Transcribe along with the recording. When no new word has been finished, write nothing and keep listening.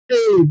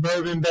Hey,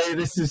 Bourbon Bay.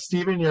 This is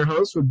Steven, your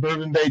host with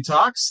Bourbon Bay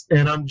Talks,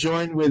 and I'm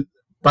joined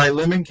by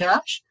Lemon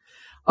Cash.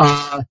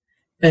 Uh,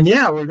 and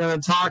yeah, we're going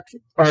to talk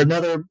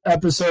another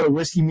episode of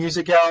Whiskey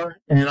Music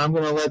Hour, and I'm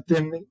going to let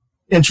them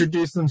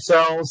introduce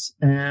themselves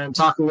and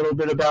talk a little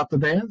bit about the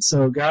band.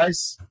 So,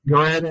 guys,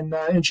 go ahead and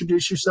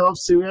introduce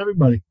yourselves to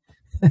everybody.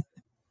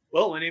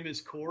 Well, my name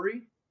is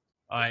Corey.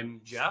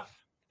 I'm Jeff,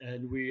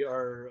 and we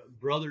are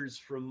brothers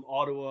from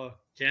Ottawa,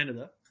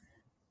 Canada.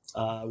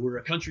 We're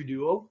a country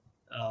duo.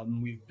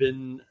 We've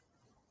been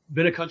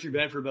a country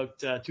band for about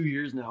 2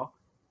 years now.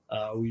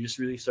 We just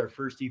released our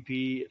first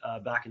EP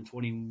back in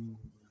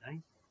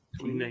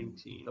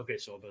 2019. Okay,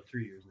 so about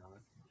 3 years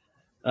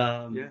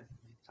now. Yeah.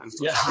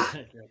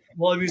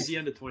 Well, it was the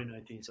end of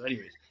 2019. So,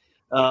 anyways,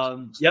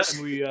 and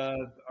we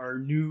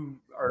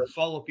our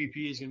follow-up EP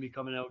is going to be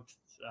coming out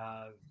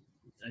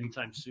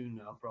anytime soon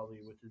now, probably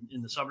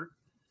in the summer.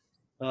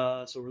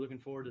 So we're looking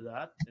forward to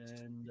that.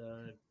 And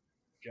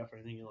Jeff,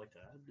 anything you'd like to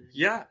add?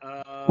 Yeah,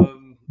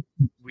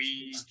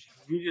 we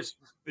just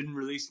been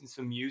releasing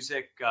some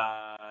music.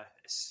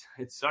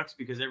 It sucks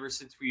because ever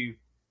since we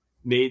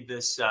made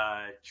this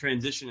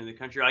transition in the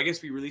country, I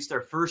guess we released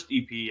our first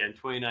EP in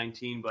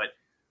 2019, but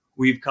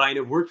we've kind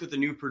of worked with a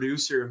new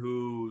producer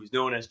who's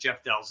known as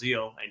Jeff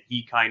Dalziel, and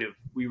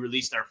we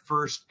released our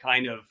first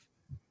kind of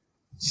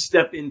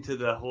step into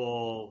the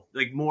whole,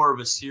 like, more of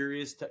a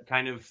serious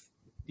kind of,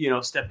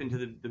 step into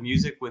the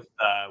music with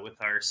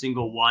our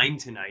single Wine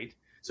Tonight.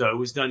 So it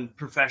was done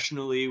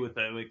professionally with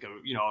a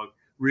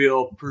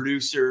real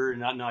producer,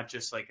 not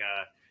just like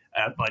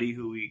a buddy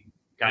who we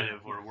kind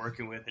of were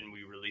working with, and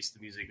we released the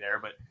music there.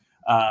 But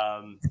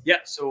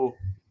so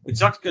it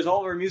sucks because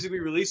all of our music we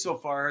released so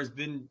far has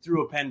been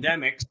through a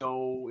pandemic.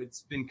 So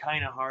it's been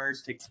kind of hard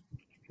to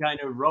kind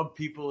of rub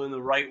people in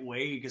the right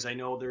way, because I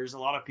know there's a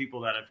lot of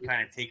people that have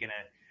kind of taken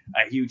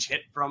a huge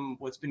hit from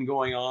what's been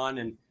going on,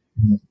 and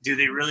do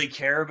they really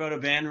care about a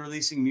band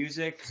releasing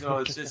music? So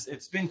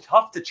it's been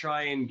tough to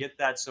try and get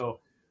that. So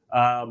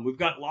we've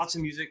got lots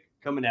of music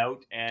coming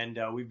out, and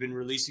we've been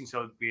releasing.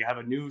 So we have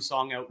a new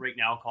song out right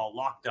now called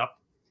Locked Up,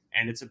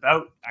 and it's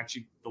about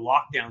actually the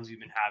lockdowns we've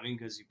been having,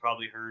 because you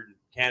probably heard in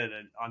Canada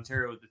and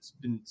Ontario, there's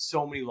been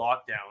so many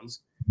lockdowns.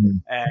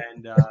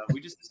 And we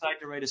just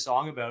decided to write a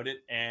song about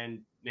it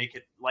and make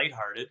it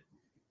lighthearted.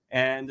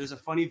 And there's a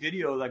funny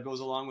video that goes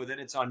along with it.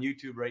 It's on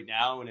YouTube right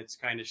now, and it's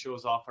kind of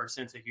shows off our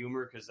sense of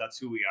humor, because that's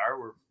who we are.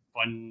 We're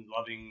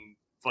fun-loving,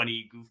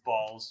 funny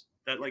goofballs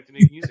that like to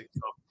make music. So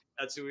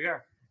that's who we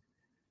are.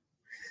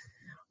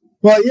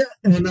 Well, yeah,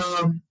 and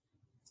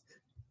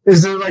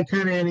is there like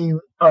kind of any,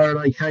 or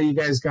like how you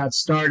guys got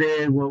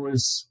started? What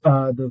was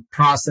the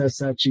process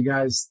that you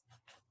guys,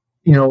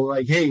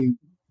 like, hey,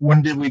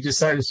 when did we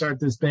decide to start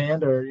this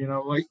band, or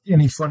like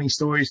any funny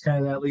stories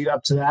kind of that lead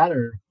up to that,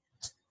 or?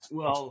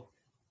 Well,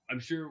 I'm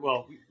sure.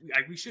 Well,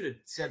 we should have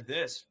said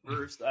this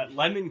first.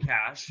 Lemon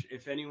Cash.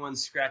 If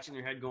anyone's scratching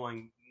their head,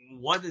 going,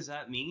 "What does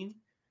that mean?"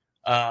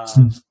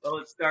 Well,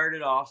 it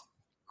started off.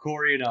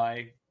 Corey and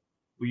I,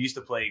 we used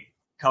to play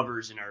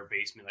covers in our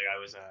basement. Like, I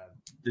was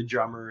the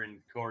drummer,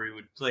 and Corey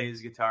would play his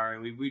guitar,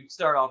 and we'd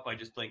start off by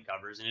just playing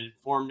covers, and it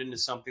formed into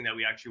something that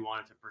we actually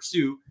wanted to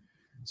pursue.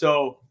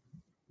 So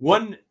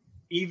one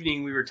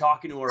evening, we were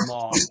talking to our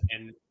mom,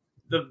 and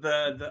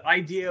the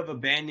idea of a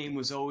band name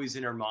was always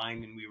in our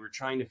mind, and we were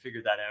trying to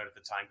figure that out at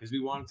the time, because we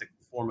wanted to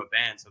form a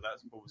band. So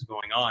that's what was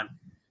going on.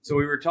 So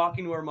we were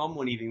talking to our mom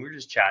one evening. We were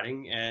just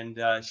chatting, and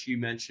she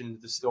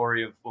mentioned the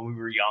story of when we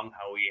were young,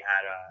 how we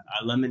had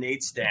a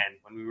lemonade stand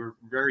when we were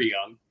very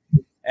young.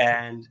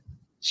 And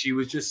she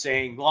was just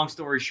saying, long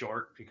story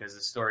short, because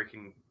the story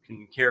can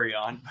carry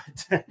on,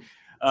 but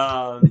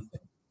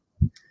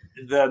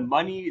the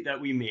money that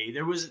we made,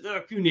 there was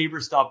a few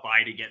neighbors stopped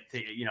by to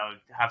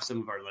have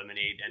some of our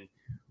lemonade, and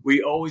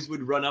we always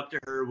would run up to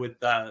her with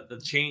the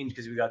change,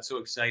 because we got so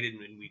excited,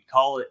 and we'd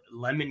call it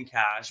Lemon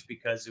Cash,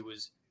 because it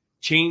was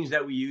change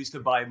that we used to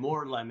buy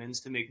more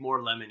lemons to make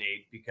more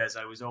lemonade, because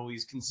I was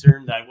always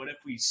concerned that what if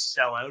we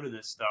sell out of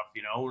this stuff,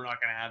 we're not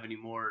going to have any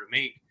more to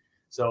make.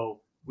 So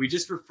we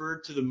just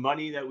referred to the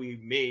money that we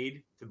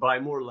made to buy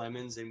more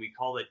lemons, and we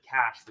called it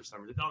cash for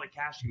some reason. It's not the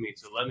cash we made,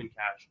 so Lemon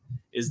Cash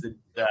is the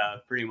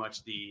pretty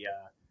much the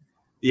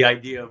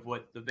idea of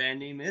what the band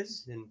name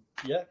is. And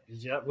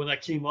when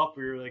that came up,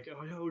 we were like,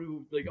 we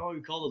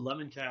call it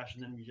Lemon Cash,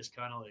 and then we just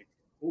kind of like,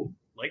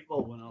 light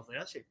bulb went off. Like,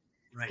 that's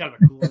kind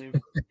of a cool name.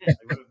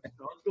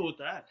 Let's go with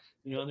that.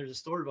 And there's a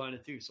story behind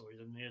it too, so we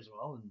may as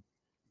well. And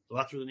so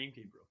that's where the name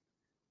came from.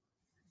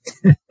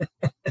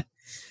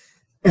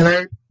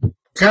 And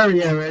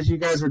as you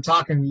guys were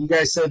talking, you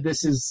guys said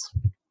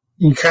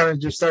you kind of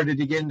just started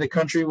to get into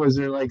country. Was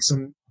there like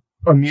some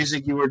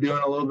music you were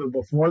doing a little bit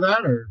before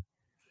that, or?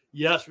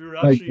 Yes, we were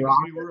a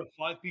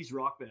 5-piece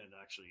rock band,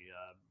 actually.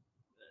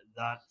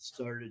 That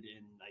started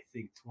in, I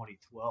think,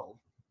 2012.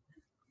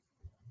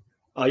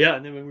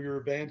 And then when we were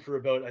a band for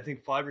about, I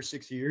think, 5 or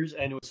 6 years,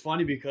 and it was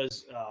funny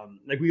because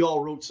we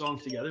all wrote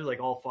songs together, like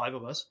all 5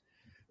 of us.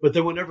 But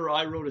then whenever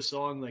I wrote a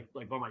song like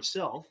by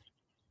myself,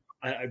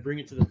 I bring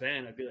it to the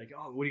band. I'd be like,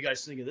 "Oh, what do you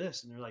guys think of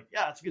this?" And they're like,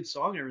 "Yeah, it's a good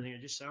song and everything.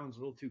 It just sounds a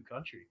little too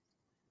country."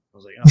 I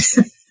was like,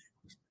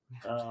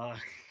 "Oh." Okay.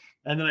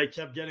 And then I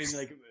kept getting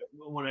like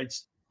when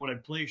I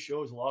play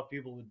shows, a lot of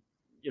people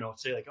would,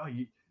 say like, "Oh,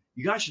 you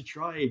guys should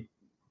try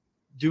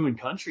doing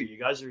country. You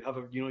guys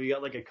have you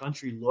got like a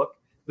country look,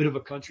 bit of a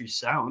country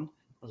sound."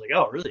 I was like,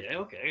 "Oh, really?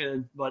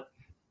 Okay." But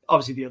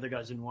obviously the other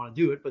guys didn't want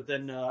to do it. But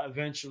then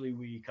eventually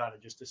we kind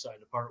of just decided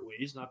to part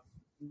ways, not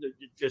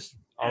just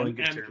all in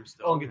good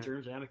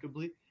terms,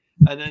 amicably.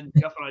 And then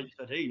Jeff and I just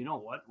said, "Hey, you know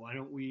what? Why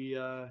don't we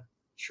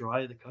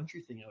try the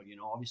country thing out?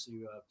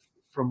 Obviously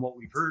from what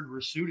we've heard, we're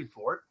suited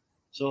for it.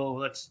 So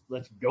let's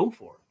go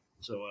for it."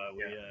 So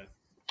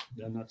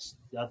then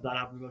that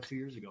happened about 2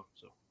 years ago.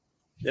 So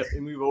yep,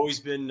 and we've always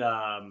been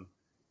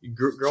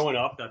growing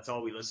up. That's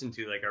all we listened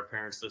to. Like our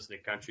parents listened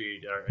to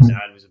country. Our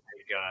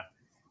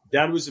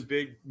dad was a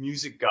big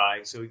music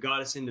guy, so he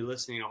got us into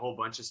listening to a whole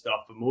bunch of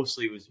stuff. But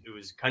mostly it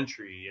was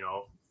country.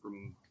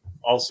 From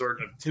all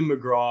sorts of Tim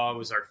McGraw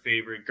was our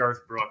favorite.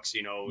 Garth Brooks.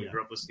 We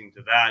grew up listening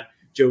to that.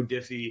 Joe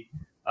Diffie.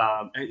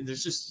 And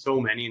there's just so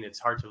many, and it's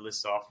hard to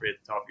list off right at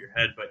the top of your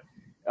head, but.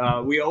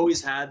 We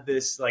always had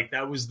this, like,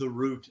 that was the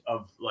root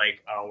of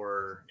like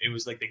it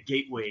was like the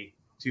gateway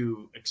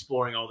to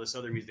exploring all this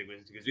other music,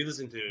 because we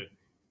listened to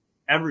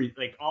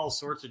all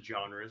sorts of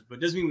genres, but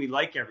it doesn't mean we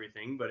like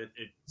everything, but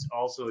it's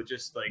also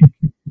just like,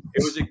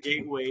 it was a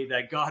gateway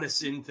that got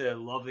us into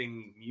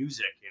loving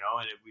music,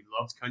 and we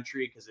loved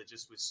country because it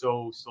just was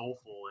so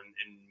soulful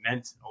and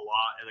meant a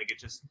lot. Like, it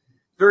just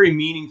very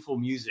meaningful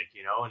music,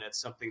 and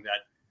it's something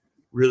that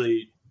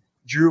really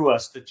drew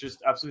us to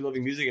just absolutely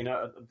loving music, and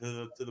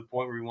to the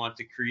point where we want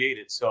to create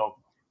it. So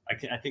I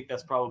think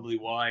that's probably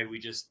why we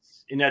just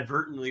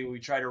inadvertently, we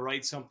try to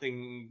write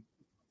something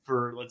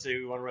for, let's say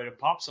we want to write a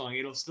pop song,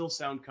 it'll still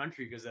sound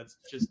country because that's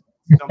just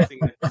something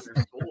that's in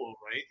their soul,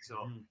 right?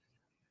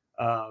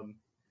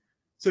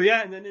 So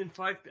yeah, and then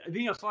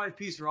being a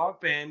 5-piece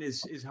rock band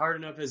is hard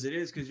enough as it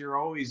is, because you're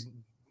always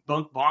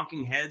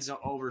bonking heads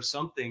over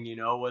something,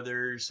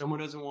 whether someone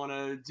doesn't want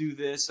to do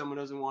this, someone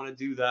doesn't want to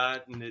do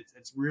that, and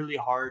it's really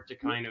hard to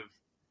kind of,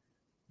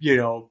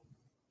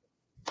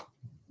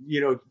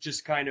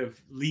 just kind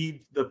of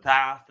lead the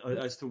path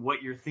as to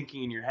what you're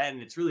thinking in your head,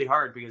 and it's really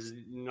hard because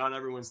not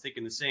everyone's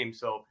thinking the same.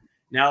 So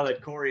now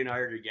that Corey and I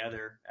are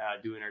together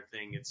doing our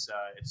thing, it's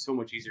so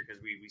much easier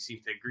because we seem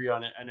to agree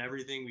on it and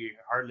everything. We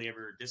hardly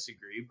ever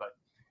disagree,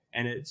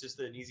 and it's just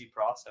an easy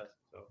process.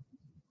 So.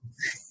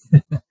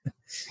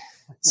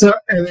 So,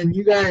 and then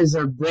you guys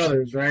are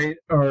brothers, right?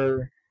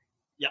 Or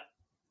yeah.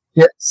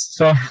 Yes.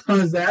 So how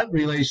does that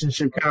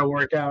relationship kind of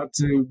work out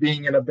to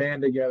being in a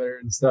band together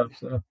and stuff?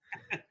 So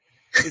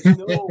it's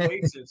no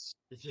Oasis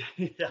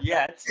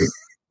yet,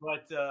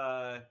 but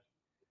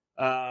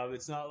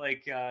it's not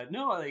like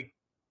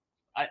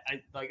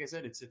like I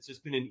said, it's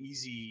just been an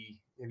easy.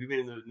 We've been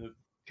in the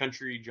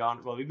country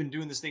genre. Well, we've been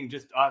doing this thing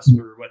just us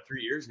for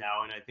 3 years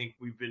now, and I think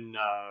we've been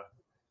I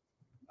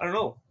don't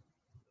know.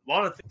 A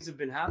lot of things have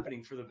been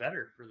happening for the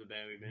better for the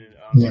band. We've been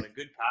on a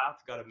good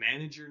path. Got a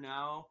manager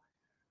now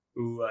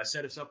who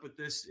set us up with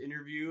this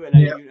interview, and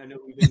I know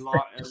we've been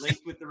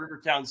linked with the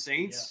Rivertown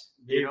Saints.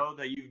 Yeah.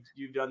 That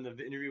you've done the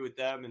interview with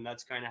them, and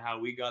that's kind of how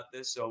we got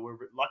this. So we're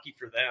lucky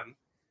for them.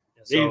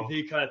 Yeah,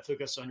 they kind of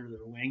took us under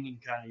their wing and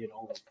kind of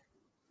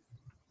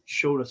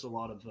showed us the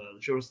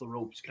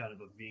ropes kind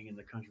of being in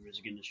the country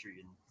music industry,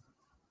 and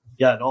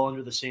it all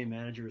under the same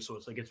manager. So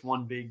it's like it's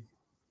one big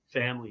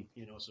family,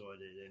 so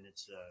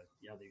it's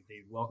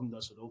they welcomed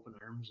us with open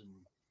arms, and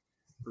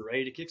we're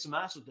ready to kick some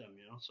ass with them,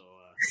 so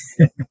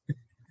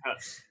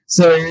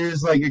so it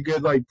is like a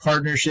good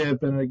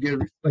partnership and a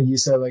good, like you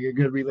said, like a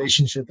good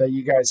relationship that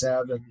you guys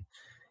have, and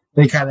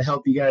they kind of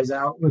help you guys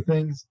out with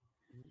things.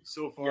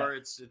 So far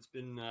it's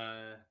been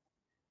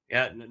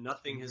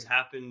nothing has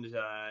happened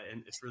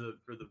and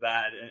for the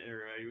bad,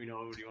 or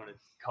what do you want to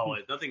call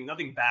it?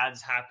 Nothing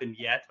bad's happened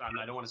yet.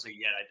 I don't want to say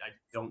yet. I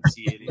don't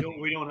see it.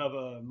 We don't have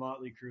a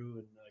Motley Crue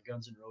and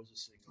Guns N'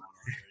 Roses thing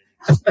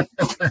going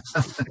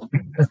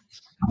on.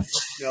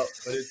 No,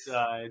 but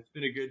it's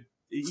been a good,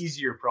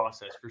 easier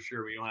process for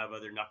sure. We don't have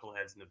other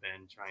knuckleheads in the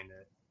band trying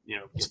to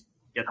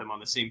get them on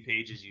the same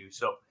page as you.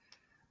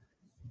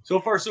 So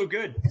far so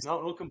good.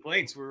 No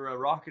complaints. We're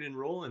rocking and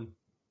rolling,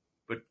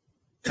 but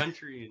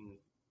country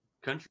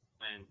man,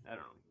 I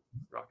don't know,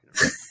 rocking.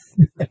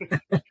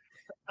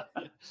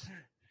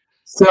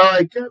 So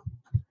I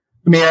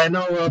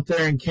know up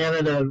there in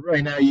Canada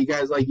right now, you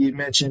guys, like you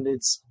mentioned,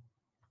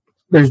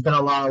 there's been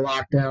a lot of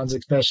lockdowns,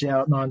 especially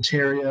out in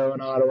Ontario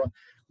and Ottawa.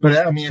 But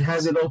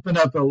has it opened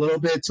up a little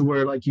bit to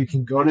where you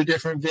can go to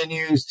different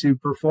venues to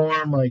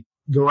perform,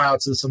 go out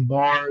to some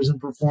bars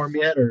and perform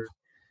yet, or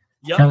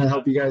kind of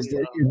help you guys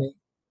get your name?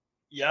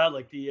 Yeah,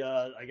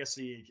 I guess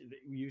we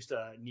used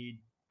to need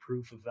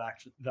proof of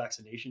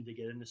vaccination to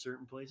get into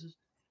certain places.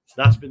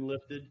 That's been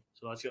lifted.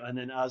 So that's good. And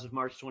then as of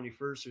March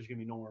 21st, there's going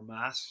to be no more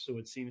masks. So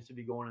it seems to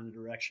be going in the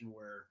direction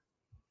where,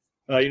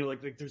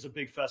 there's a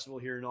big festival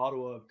here in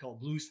Ottawa called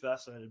Blues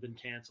Fest that had been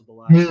canceled the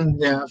last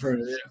yeah, I've heard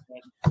of it.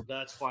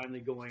 That's finally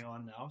going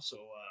on now. So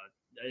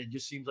it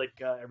just seems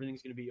like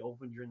everything's going to be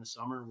open during the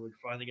summer. We're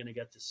finally going to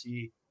get to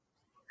see,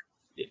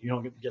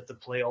 get to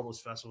play all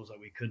those festivals that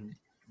we couldn't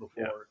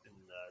before. Yeah. And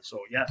so,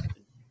 yeah.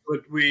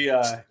 But we,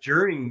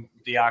 during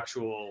the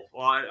actual,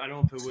 well, I don't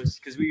know if it was,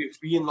 because we'd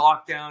be in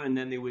lockdown and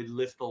then they would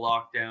lift the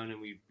lockdown and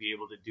we'd be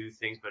able to do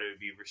things, but it would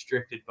be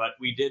restricted. But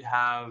we did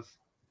have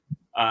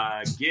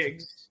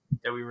gigs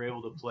that we were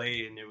able to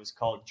play, and it was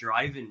called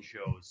drive-in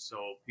shows.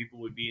 So people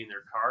would be in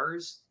their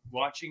cars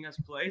watching us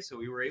play. So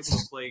we were able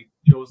to play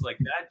shows like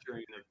that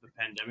during the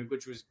pandemic,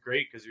 which was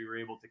great because we were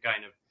able to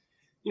kind of,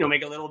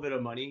 make a little bit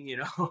of money,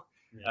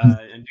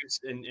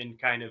 and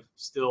kind of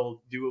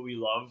still do what we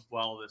love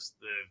while the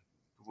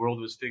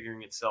world was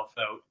figuring itself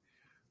out.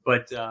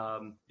 But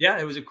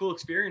it was a cool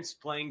experience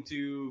playing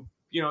to,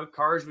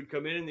 cars would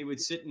come in and they would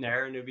sit in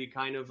there, and it'd be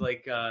kind of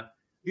like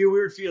be a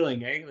weird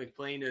feeling, eh? Like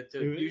playing to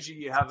usually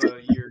you're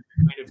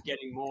kind of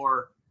getting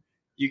more,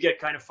 you get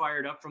kind of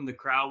fired up from the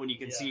crowd when you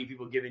can see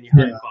people giving you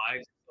high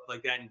fives, stuff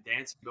like that, and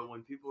dancing. But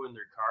when people were in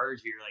their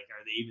cars, you're like,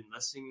 are they even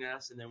listening to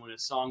us? And then when a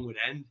song would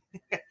end,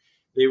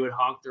 they would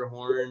honk their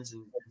horns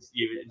and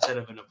instead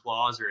of an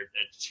applause or a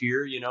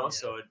cheer,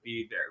 so it'd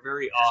be very,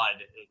 very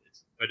odd.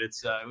 But it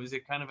was a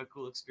kind of a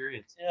cool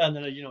experience. Yeah, and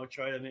then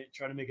try to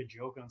make a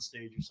joke on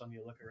stage or something.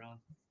 You look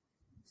around.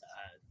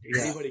 Did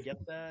anybody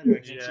get that? Or I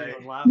can't see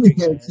anyone laughing.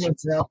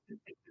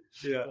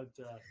 Yeah.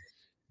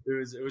 But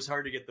it was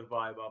hard to get the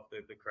vibe off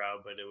the crowd,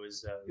 but it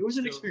was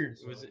an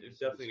experience. It was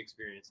definitely an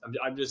experience.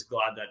 I'm just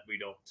glad that we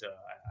don't.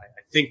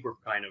 I think we're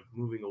kind of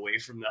moving away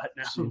from that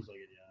now. Seems like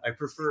it, yeah. I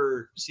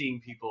prefer seeing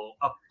people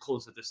up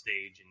close at the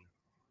stage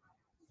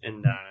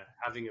and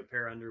having a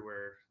pair of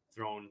underwear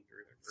thrown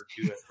or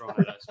two thrown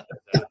at us.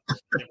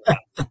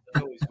 That's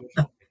always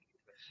wishful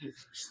thinking.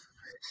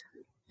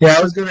 Yeah,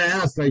 I was going to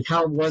ask, like,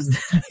 how was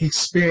that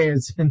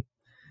experience in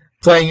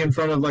playing in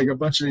front of like a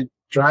bunch of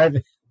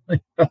driving?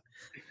 I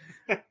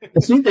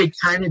think they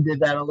kind of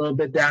did that a little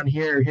bit down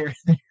here and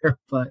there,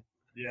 but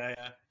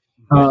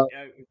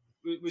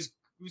it was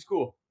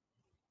cool.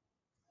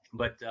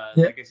 But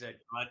like I said,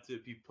 glad to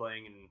be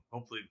playing and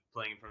hopefully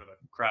playing in front of a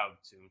crowd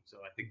soon. So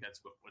I think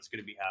that's what's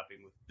going to be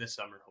happening with this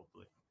summer,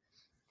 hopefully.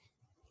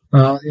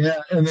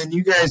 And then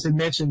you guys had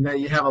mentioned that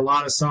you have a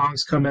lot of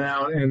songs coming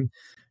out, and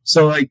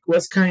so like,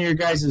 what's kind of your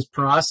guys'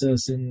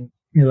 process in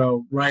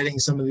writing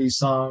some of these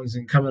songs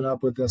and coming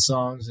up with the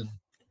songs, and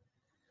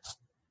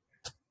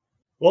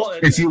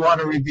if you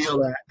want to reveal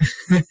that.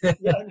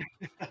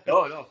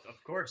 No,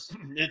 of course.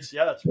 It's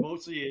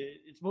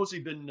mostly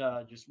been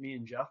just me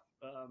and Jeff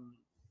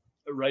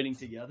writing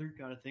together,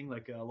 kind of thing.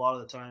 Like a lot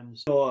of the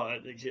times,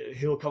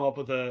 he'll come up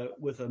with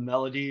a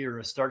melody or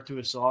a start to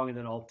a song, and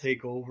then I'll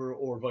take over,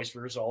 or vice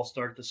versa. I'll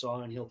start the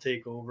song and he'll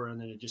take over,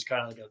 and then it just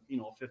kind of like a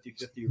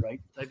 50-50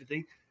 right type of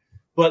thing.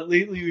 But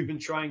lately we've been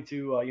trying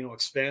to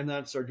expand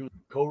that, start doing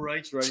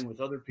co-writes, writing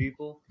with other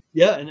people.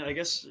 Yeah, and I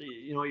guess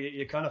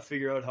you kind of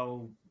figure out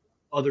how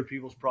other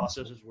people's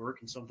processes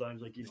work, and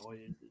sometimes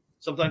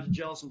sometimes it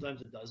gels,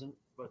 sometimes it doesn't.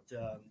 But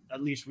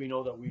at least we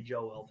know that we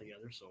gel well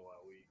together. So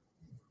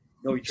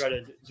we try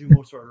to do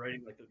most of our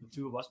writing like the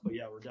two of us. But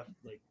yeah, we're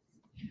definitely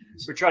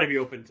we're trying to be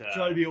open to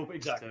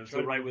exactly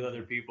to write with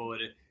other people.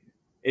 And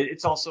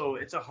it's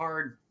a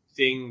hard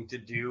thing to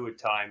do at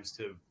times,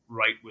 to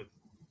write with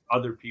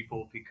other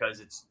people,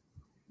 because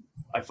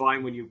I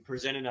find when you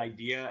present an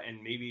idea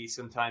and maybe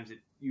sometimes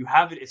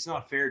it's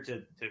not fair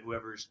to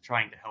whoever's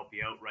trying to help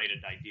you out write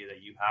an idea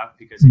that you have,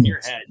 because in your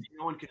head,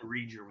 no one can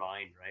read your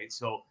mind, right?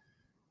 So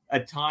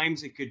at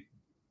times it could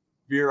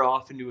veer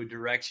off into a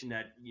direction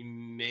that you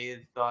may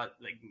have thought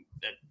like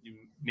that you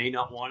may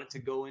not want it to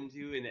go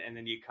into. And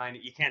then you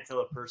can't tell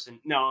a person,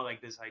 no, like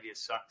this idea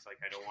sucks. Like,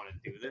 I don't want to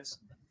do this.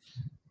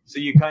 So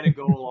you kind of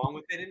go along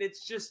with it. And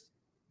it's just,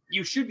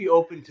 you should be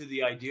open to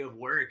the idea of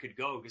where it could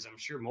go, because I'm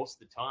sure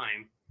most of the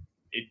time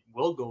it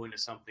will go into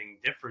something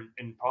different,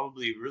 and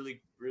probably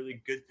really,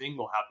 really good thing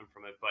will happen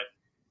from it. But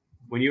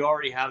when you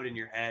already have it in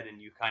your head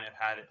and you kind of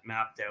had it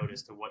mapped out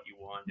as to what you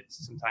want,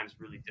 it's sometimes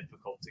really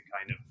difficult to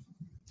kind of,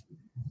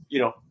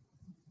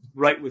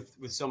 write with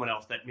someone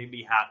else that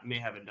may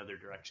have another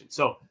direction.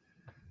 So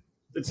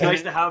it's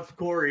nice to have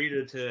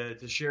Corey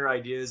to share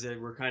ideas that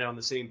we're kind of on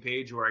the same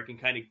page, where I can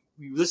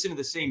we listen to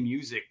the same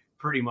music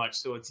pretty much,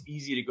 so it's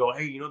easy to go,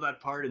 hey, that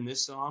part in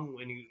this song,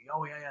 when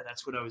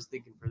that's what I was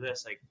thinking for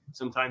this. Like,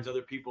 sometimes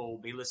other people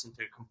may listen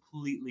to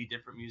completely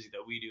different music that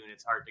we do, and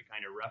it's hard to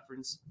kind of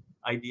reference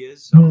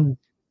ideas. So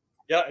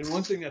yeah, and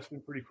one thing that's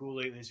been pretty cool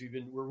lately is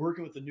we're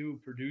working with a new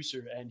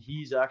producer, and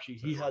he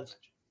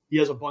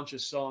has a bunch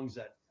of songs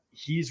that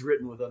he's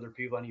written with other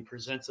people, and he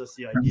presents us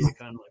the idea,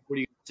 kind of like, what do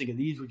you think of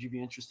these? Would you be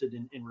interested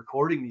in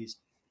recording these?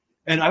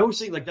 And I always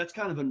think like that's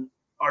kind of an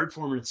art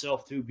form in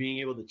itself too, being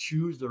able to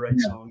choose the right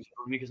songs,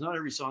 because not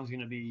every song is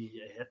going to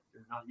be a hit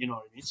or not, you know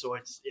what I mean? So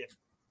if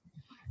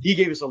he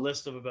gave us a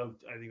list of about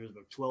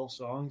 12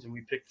 songs, and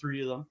we picked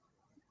 3 of them.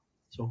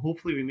 So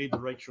hopefully we made the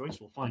right choice.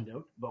 We'll find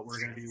out, but we're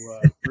going to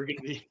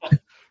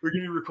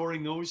be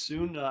recording those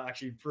soon.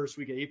 Actually, first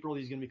week of April,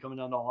 he's going to be coming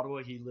down to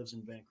Ottawa. He lives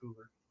in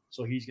Vancouver,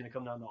 so he's going to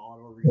come down to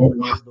Ottawa.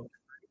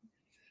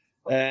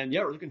 And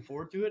yeah, we're looking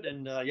forward to it.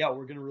 And yeah,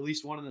 we're going to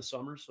release one in the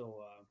summer.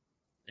 So,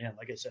 and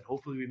like I said,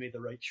 hopefully we made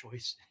the right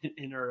choice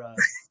in our.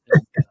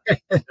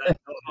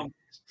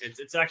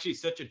 It's actually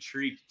such a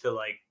treat to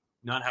like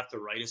not have to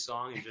write a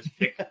song and just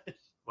pick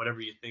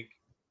whatever you think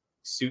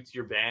suits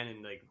your band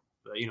and like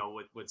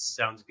what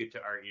sounds good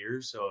to our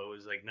ears. So it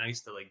was like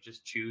nice to like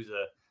just choose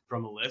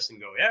from a list and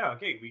go, yeah,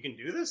 okay, we can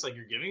do this. Like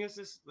you're giving us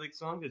this like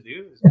song to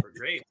do. It's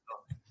great.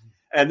 So,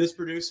 and this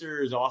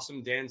producer is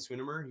awesome, Dan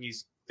Swinimer.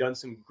 He's done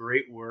some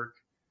great work.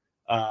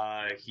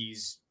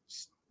 He's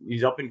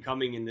up and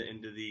coming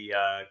into the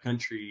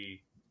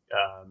country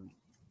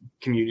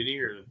community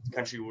or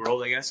country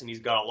world, I guess, and he's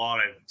got a lot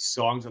of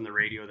songs on the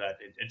radio that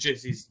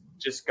he's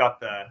just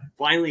got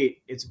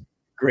finally it's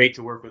great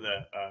to work with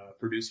a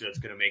producer that's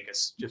going to make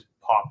us just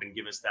pop and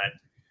give us that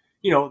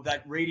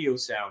that radio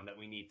sound that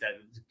we need that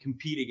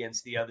compete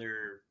against the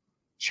other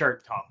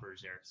chart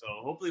toppers there. So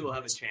hopefully we'll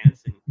have a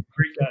chance. And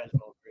great guys,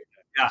 well, great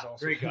guys. Yeah,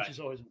 also, great guys. Which is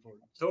always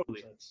important.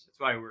 Totally. That's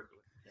why I work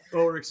with. Yeah.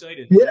 Well, we're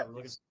excited. Yeah, we're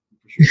looking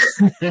for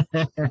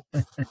sure.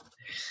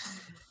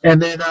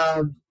 And then,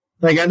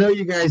 like I know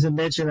you guys have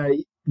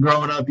mentioned,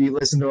 growing up, you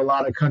listened to a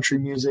lot of country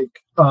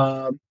music.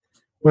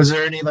 Was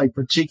there any like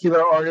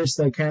particular artist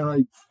that kind of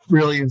like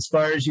really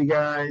inspires you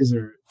guys,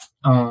 or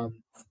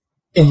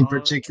any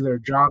particular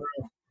genre?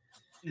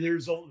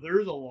 There's a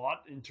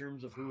lot in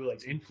terms of who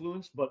like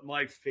influence, but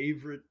my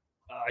favorite,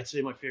 I'd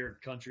say my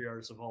favorite country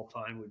artist of all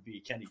time would be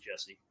Kenny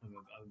Chesney. I'm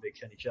a big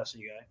Kenny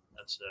Chesney guy.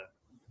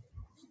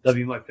 That'd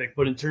be my pick.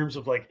 But in terms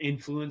of like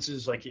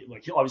influences, like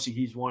obviously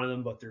he's one of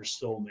them, but there's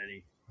so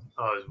many.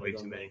 Oh, there's way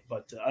too many.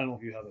 But I don't know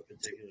if you have a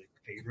particular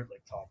favorite,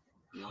 like top.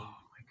 Oh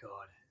my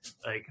god!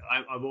 Like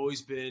I've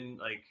always been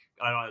like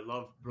I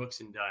love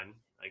Brooks and Dunn.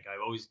 Like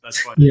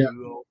that's why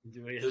the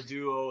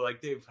duo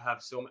like they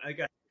have so many. I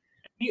got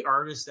any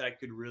artist that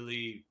could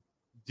really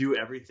do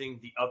everything: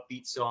 the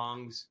upbeat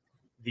songs,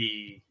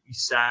 the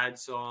sad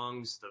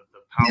songs, the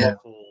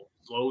powerful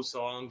slow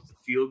songs, the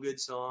feel good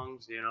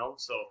songs.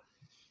 So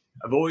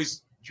I've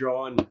always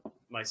found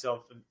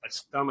myself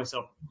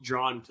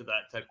drawn to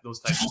those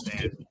types of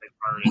bands, type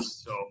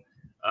artists. So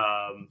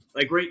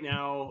like right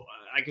now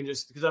I can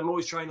just, because I'm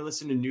always trying to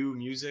listen to new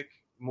music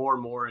more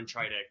and more and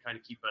try to kind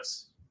of keep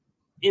us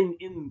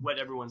in what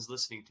everyone's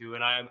listening to.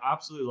 And I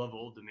absolutely love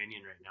Old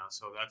Dominion right now.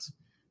 So that's,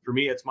 for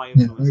me, it's my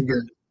influence at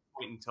this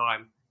point in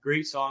time.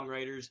 Great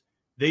songwriters.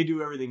 They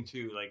do everything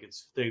too. Like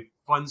they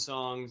fun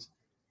songs,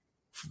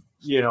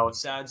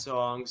 sad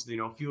songs,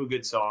 feel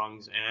good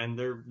songs, and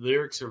their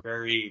lyrics are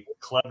very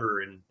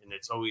clever and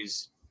it's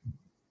always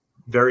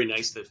very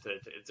nice that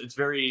it's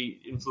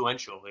very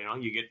influential.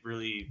 You get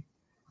really,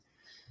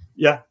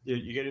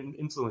 you get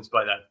influenced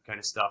by that kind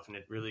of stuff, and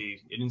it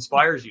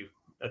inspires you.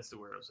 That's the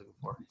word I was looking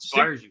for. It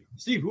inspires you.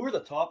 Steve, who are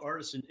the top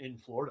artists in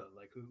Florida?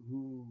 Like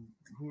who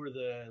are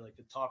the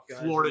top guys?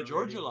 Florida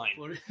Georgia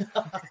Line.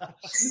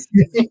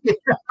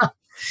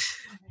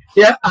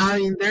 Yeah, I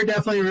mean, they're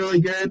definitely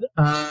really good.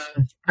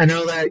 I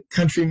know that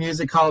Country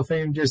Music Hall of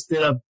Fame just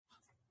did a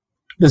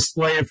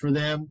display for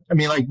them. I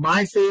mean, like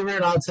my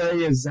favorite, I'll tell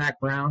you, is Zach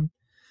Brown.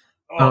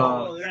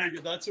 Oh, there you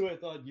go. That's who I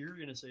thought you were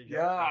going to say.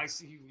 Yeah, I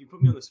see. You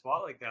put me on the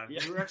spot like that.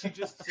 Yeah. We were actually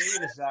just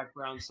singing a Zach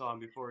Brown song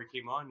before we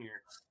came on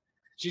here.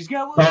 She's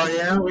got one. Oh,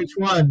 yeah? Which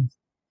one?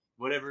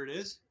 Whatever it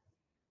is.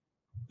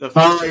 Yeah,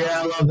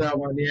 I love that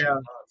one. Yeah.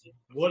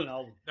 What an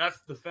album. That's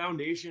the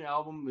Foundation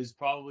album is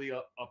probably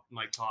up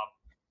my top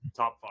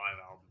 5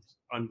 albums.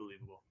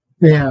 Unbelievable.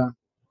 Yeah.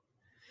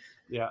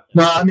 Yeah.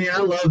 No, I mean, I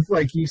love,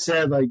 like you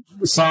said, like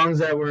songs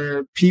that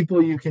were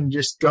people you can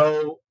just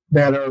go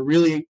that are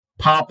really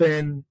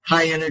popping,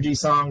 high energy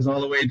songs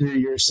all the way to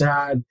your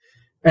sad.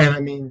 And I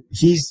mean,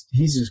 he's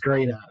just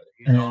great at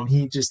it. And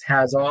he just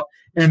has all,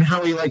 and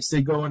how he likes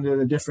to go into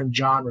the different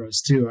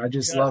genres too. I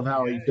just love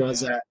how he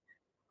does that.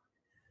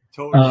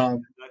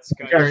 Totally.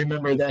 I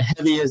remember the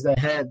Heavy as the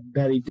Head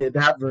that he did.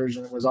 That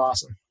version was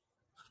awesome.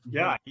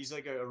 Yeah, he's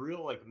like a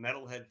real like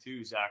metalhead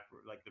too, Zach.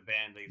 Like the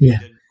band, they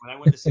did, when I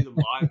went to see them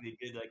live, they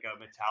did like a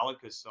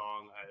Metallica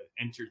song,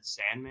 "Entered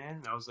Sandman,"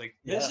 and I was like,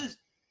 "This is."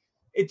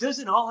 It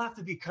doesn't all have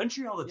to be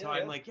country all the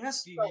time. Like,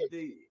 yes,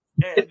 they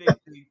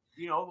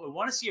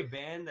want to see a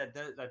band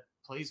that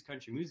plays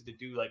country music to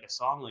do like a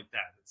song like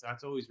that.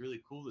 That's always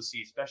really cool to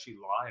see, especially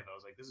live. I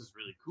was like, this is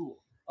really cool.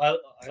 I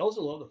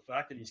also love the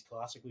fact that he's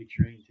classically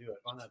trained too. I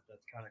found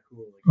that's kind of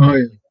cool.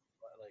 Like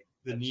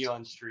the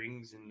neon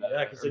strings and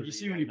because like you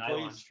see when he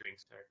plays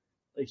strings there.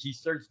 Like he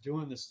starts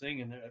doing this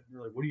thing, and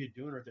they're like, "What are you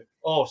doing right there?"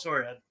 Oh,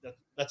 sorry,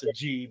 that's a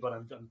G, but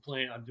I'm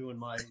doing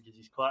my.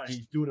 He's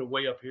doing it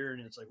way up here,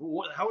 and it's like,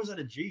 well, how is that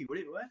a G? What?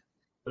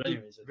 But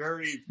anyways, it's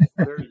very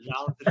very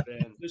talented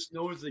band. Just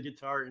knows the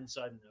guitar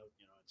inside and out.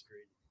 It's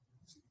great.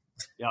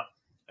 Yeah,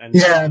 and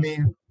I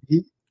mean,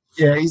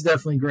 he's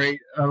definitely great.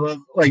 I love,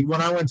 like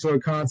when I went to a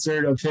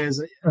concert of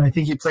his, and I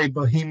think he played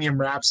Bohemian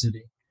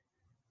Rhapsody,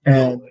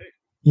 and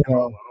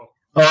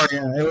Oh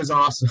yeah, it was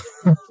awesome.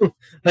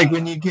 Like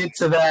when you get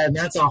to that,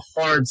 that's a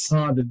hard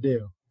song to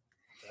do.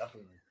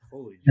 Definitely.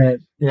 Holy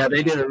yeah,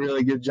 they did a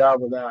really good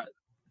job with that.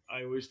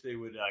 I wish they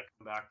would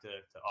come back to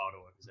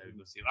Ottawa because I would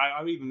go see them.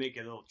 I would even make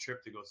a little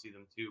trip to go see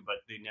them too, but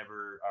they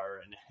never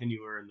are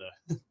anywhere in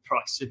the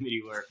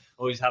proximity where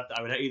I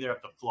would either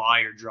have to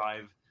fly or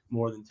drive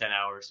more than 10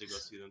 hours to go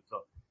see them.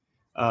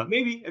 So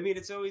maybe, I mean,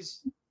 it's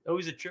always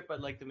a trip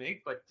I'd like to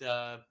make, but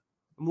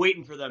I'm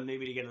waiting for them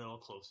maybe to get a little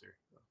closer.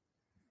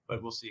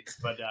 But we'll see.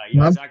 But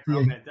Zach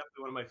Brown, man, definitely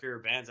one of my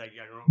favorite bands. I'm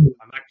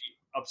actually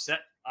upset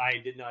I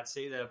did not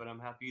say that, but I'm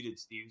happy you did,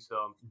 Steve.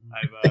 So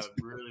I've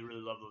really,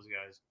 really love those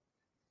guys.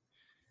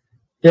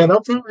 Yeah,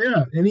 no problem.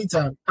 Yeah,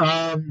 anytime.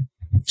 Kind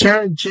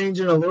of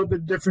changing a little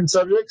bit different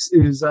subjects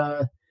is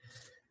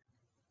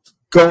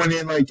going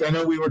in, like, I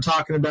know we were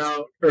talking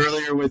about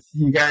earlier with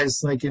you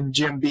guys, like in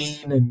Jim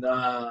Beam and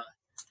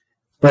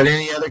but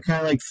any other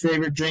kind of like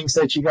favorite drinks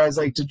that you guys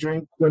like to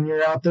drink when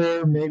you're out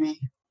there, maybe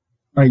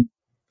like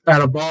at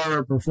a bar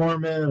or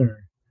performing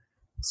or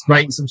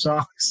writing some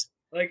songs?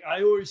 Like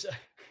I always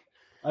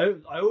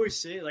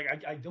say, like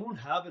I don't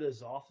have it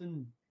as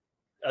often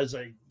as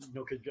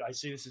because I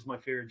say this is my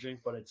favorite drink,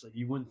 but it's like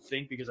you wouldn't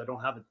think because I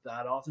don't have it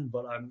that often.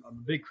 But I'm a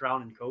big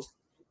Crown and Coke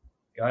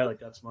guy. Like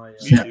that's my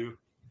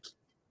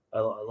I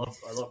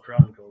love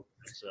Crown and Coke.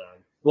 It's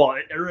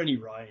or any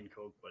rye and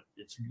Coke, but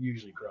it's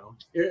usually Crown.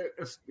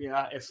 If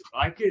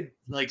I could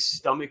like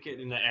stomach it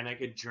and I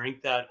could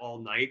drink that all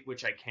night,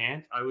 which I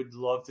can't, I would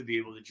love to be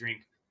able to drink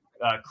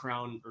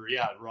Crown or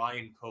rye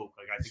and Coke.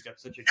 Like I think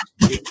that's such a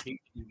good thing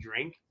to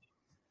drink.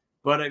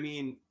 But I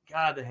mean,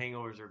 God, the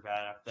hangovers are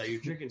bad after that. You're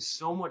drinking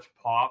so much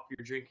pop.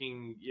 You're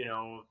drinking,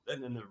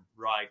 and then the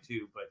rye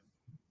too. But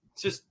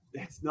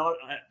it's not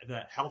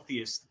the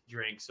healthiest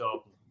drink.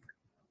 So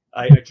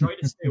I try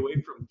to stay away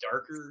from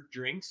darker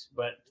drinks.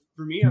 But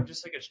for me, I'm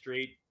just like a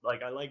straight,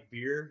 like I like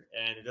beer,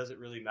 and it doesn't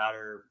really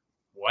matter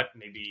what.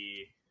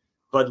 Maybe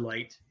Bud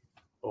Light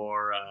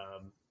or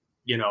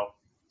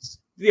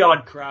the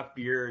odd craft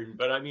beer,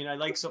 but I mean, I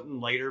like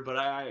something lighter. But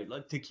I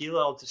like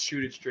tequila. I'll just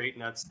shoot it straight,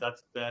 and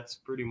that's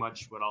pretty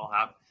much what I'll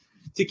have.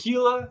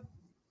 Tequila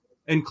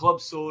and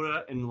club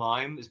soda and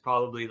lime is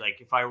probably like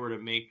if I were to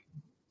make,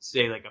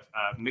 say, like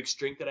a mixed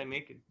drink that I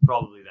make, it's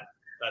probably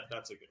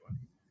that's a good one.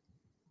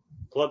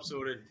 Club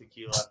soda and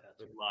tequila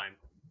with lime.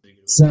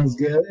 Sounds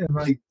good. And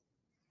like,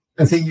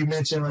 I think you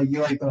mentioned like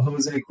you like the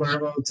Jose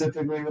Cuervo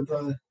typically with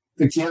the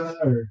tequila,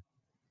 or.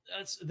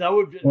 That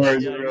would be.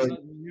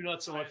 You're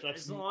not so much.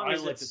 As long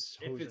as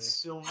if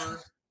it's silver.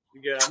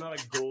 Yeah, I'm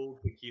not a gold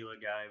tequila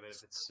guy, but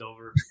if it's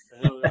silver,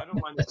 I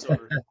don't mind the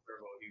silver.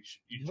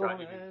 You try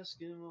to ask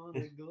him on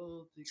the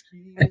gold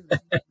tequila.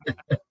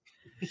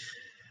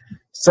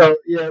 So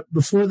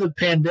before the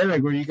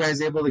pandemic, were you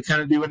guys able to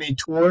kind of do any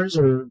tours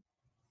or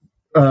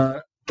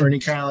any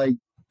kind of like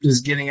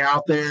just getting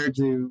out there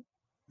to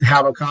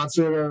have a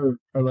concert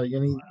or like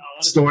any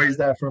stories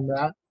that from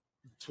that?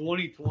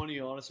 2020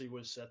 honestly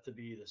was set to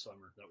be the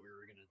summer that we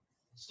were going to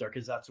start,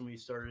 because that's when we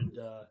started.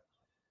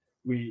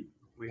 We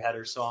had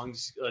our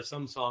songs,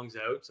 some songs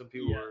out. Some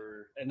people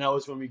were, and that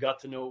was when we got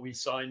to know. We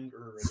signed,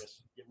 or I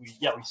guess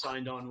we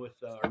signed on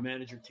with our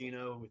manager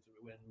Tina when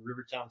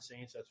Rivertown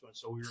Saints. That's when.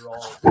 So we were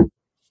all,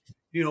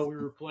 we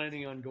were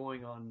planning on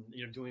going on,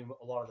 doing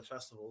a lot of the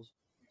festivals.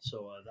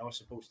 So that was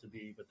supposed to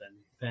be, but then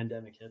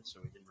pandemic hit,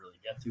 so we didn't really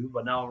get to.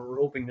 But now we're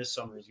hoping this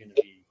summer is going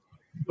to be.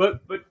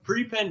 But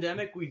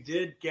pre-pandemic, we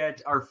did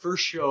get our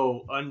first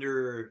show out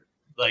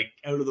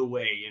of the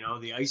way,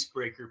 the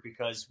icebreaker,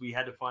 because we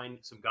had to find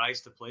some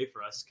guys to play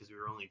for us because we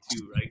were only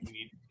two, right? We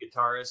need a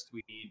guitarist,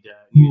 we needed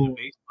a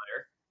bass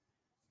player,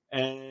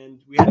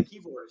 and we had a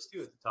keyboardist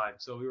too at the time.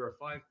 So we were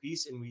a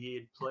 5-piece, and we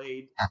had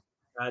played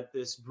at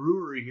this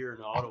brewery here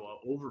in Ottawa,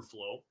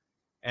 Overflow,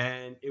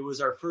 and it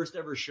was our first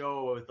ever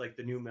show with like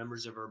the new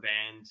members of our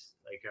band,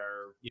 like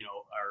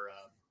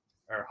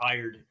our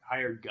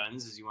hired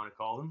guns, as you want to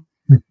call them.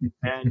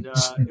 And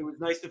it was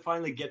nice to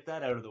finally get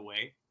that out of the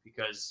way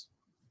because,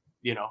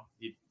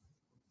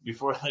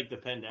 before like the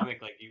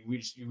pandemic, like we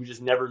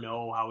just never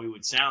know how we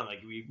would sound.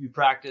 Like we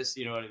practiced,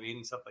 you know what I mean,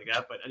 and stuff like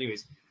that. But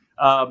anyways,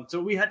 so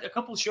we had a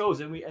couple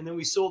shows, and then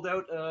we sold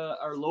out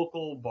our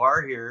local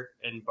bar here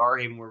in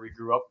Barhaven, where we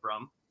grew up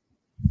from.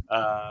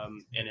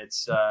 And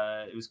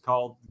it was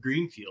called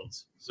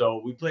Greenfields.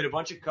 So we played a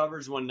bunch of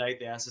covers one night.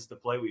 They asked us to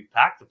play. We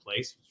packed the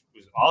place,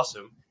 which was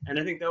awesome. And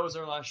I think that was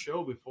our last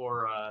show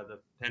before the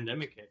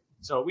pandemic hit.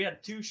 So we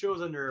had 2 shows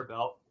under our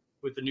belt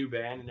with the new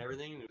band and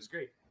everything, and it was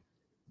great.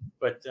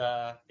 But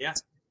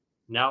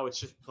now it's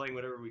just playing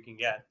whatever we can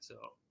get. So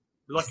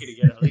we're lucky to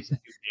get at least a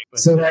few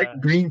gigs. So that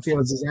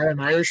Greenfields, is that an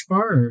Irish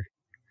bar? Or?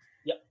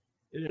 Yeah,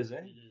 it is.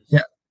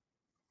 Yeah,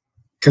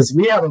 because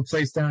we have a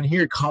place down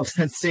here called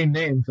that same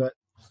name, but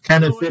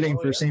kind of fitting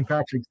for St.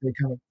 Patrick's Day.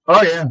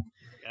 Oh yeah.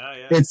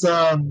 It's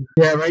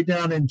right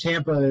down in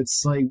Tampa.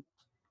 It's like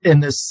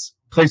in this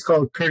place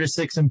called Curtis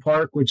Hickson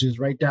Park, which is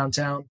right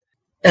downtown.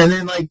 And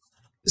then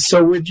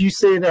so would you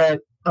say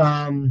that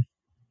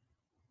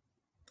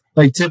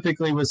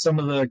typically with some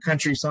of the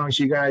country songs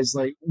you guys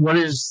like, what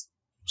is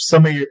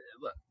some of your,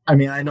 I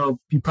mean, I know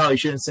you probably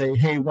shouldn't say,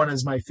 hey, one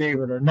is my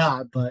favorite or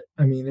not, but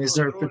I mean, is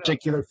there a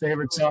particular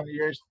favorite song of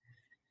yours?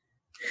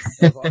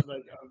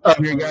 Of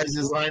your guys'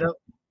 lineup?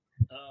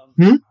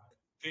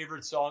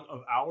 Favorite song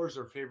of ours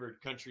or favorite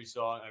country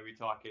song? Are we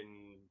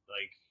talking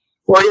like?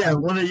 Well, yeah,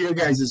 one of your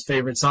guys'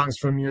 favorite songs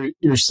from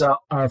yourself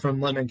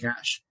from Lemon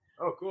Cash.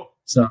 Oh, cool.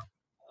 So,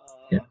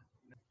 yeah.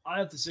 I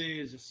have to say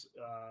is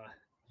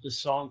this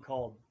song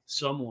called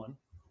 "Someone."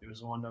 It was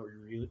the one that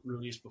we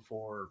released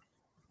before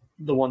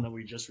the one that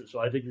we just. So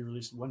I think we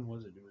released. When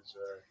was it? It was.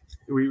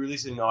 We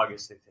released it in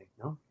August, I think.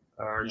 No,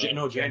 or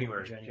no,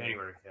 January.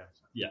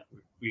 Yeah.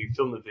 We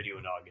filmed the video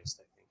in August,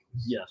 I think.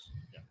 Yes.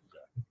 Yeah.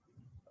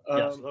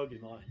 Exactly. Yes, that would be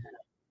mine.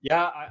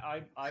 Yeah,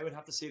 I would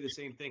have to say the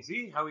same thing.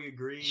 See how we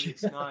agree?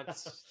 It's not.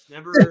 It's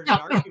never an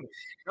argument.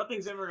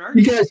 Nothing's ever an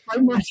argument. You guys, how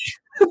much?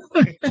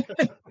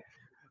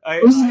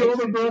 Who's the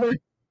older brother?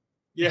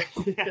 Yeah.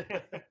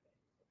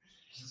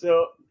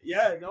 So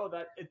yeah, no,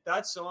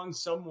 that song,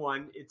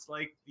 "Someone," it's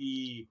like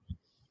it's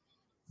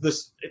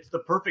the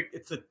perfect.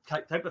 It's the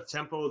type of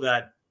tempo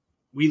that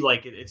we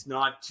like it. It's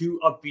not too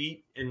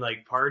upbeat and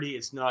like party.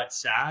 It's not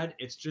sad.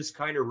 It's just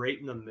kind of right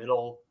in the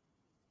middle.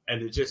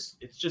 And it's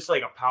just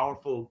like a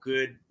powerful,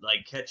 good,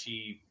 like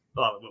catchy.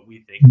 Well, what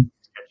we think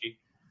is catchy.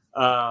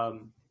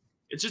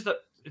 It's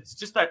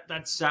just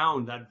that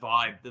sound, that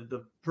vibe,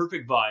 the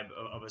perfect vibe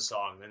of a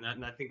song, and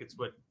I think it's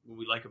what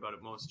we like about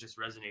it most. It just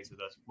resonates with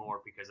us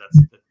more because that's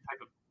the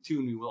type of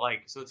tune we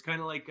like. So it's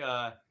kind of like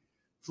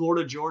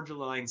Florida Georgia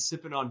Line,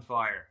 "Sipping on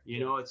Fire."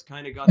 You know, it's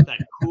kind of got that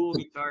cool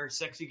guitar,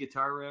 sexy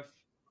guitar riff,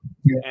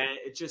 and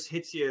it just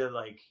hits you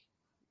like.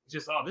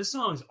 Just this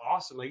song's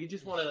awesome. Like you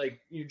just want to like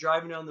you're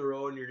driving down the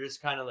road and you're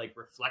just kind of like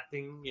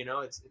reflecting. You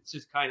know, it's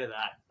just kind of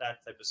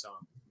that type of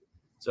song.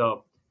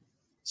 So,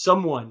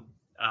 "Someone,"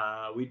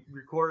 we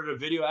recorded a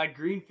video at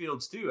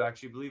Greenfields too.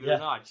 Actually, believe it or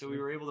not. So we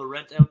were able to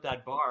rent out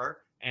that bar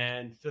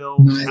and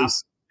film half of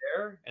it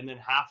there and then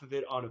half of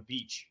it on a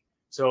beach.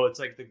 So it's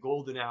like the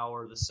golden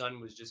hour. The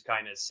sun was just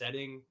kind of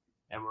setting,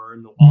 and we're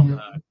kind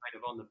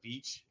of on the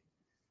beach.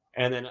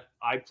 And then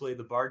I played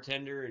the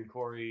bartender, and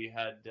Corey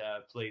had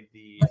played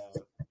the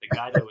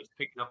guy that was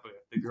picking up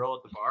the girl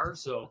at the bar.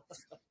 So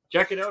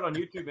check it out on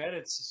YouTube, man.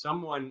 It's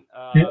 "Someone."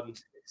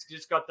 It's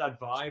just got that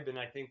vibe, and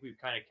I think we've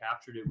kind of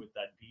captured it with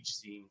that beach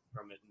scene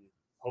from it. And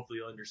hopefully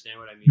you'll understand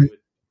what I mean with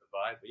the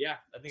vibe. But yeah,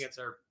 I think that's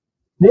our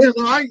good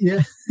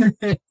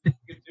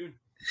tune.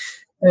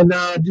 And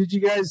did you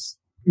guys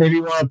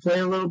maybe want to play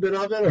a little bit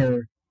of it,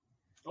 or?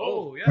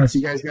 Oh yeah. Once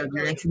you guys got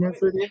your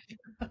instruments with you.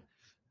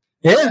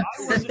 Yeah.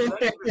 I wasn't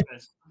ready for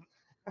this.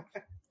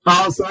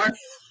 Oh, sorry.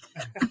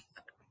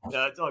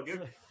 Yeah, it's all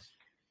good.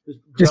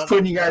 Just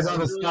putting you guys on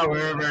the spot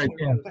wherever I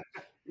can.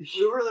 We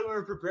really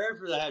weren't prepared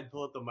for that.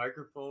 Pull out the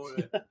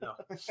microphone. No.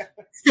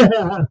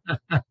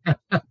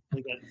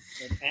 Like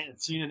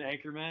that scene in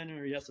Anchorman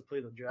where he has to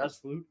play the jazz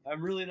flute.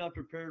 I'm really not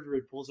prepared where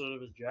he pulls it out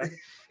of his jacket.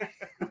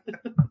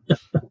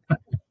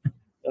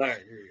 All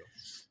right, here we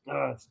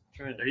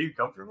go. Are you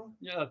comfortable?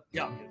 Yeah,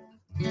 I'm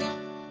good.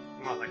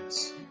 Come on, like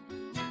this.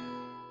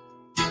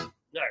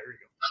 Yeah, here we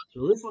go.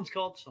 So this one's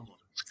called "Someone."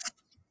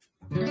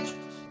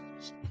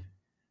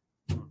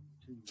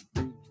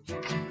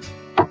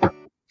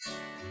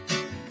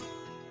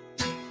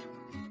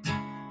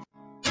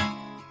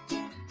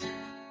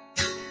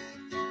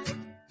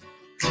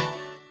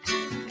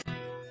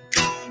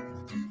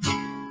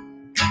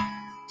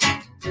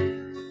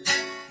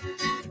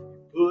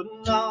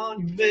 Putting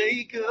on your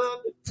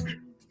makeup.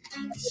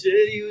 He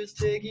said he was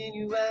taking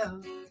you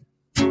out.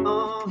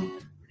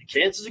 He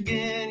cancels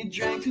again, he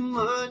drank too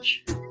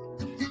much.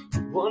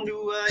 Wonder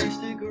why you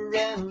stick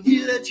around.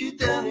 He let you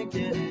down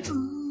again.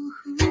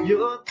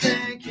 You're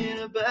thinking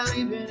about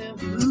leaving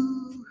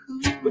him,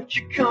 but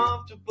you're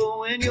comfortable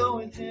when you're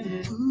with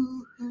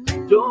him.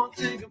 Don't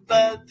think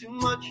about it too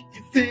much.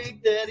 You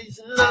think that he's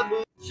in love,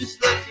 but it's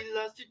just like he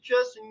lost your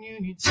trust, and you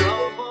need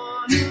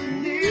someone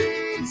who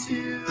needs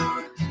you,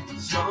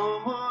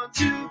 someone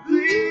to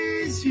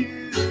please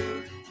you,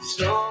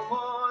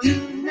 someone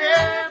who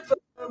never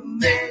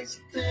makes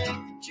you think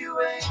that you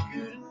ain't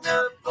good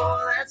enough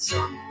for that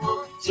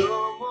someone.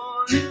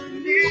 Someone who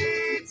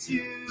needs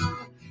you,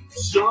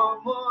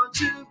 someone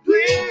to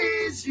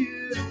please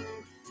you,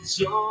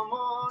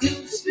 someone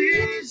who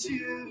sees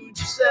you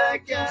just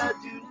like I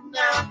do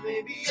tonight.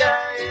 Maybe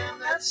I am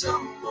that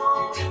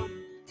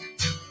someone.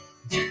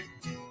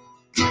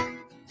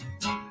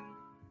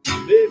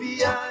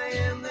 Maybe I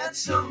am that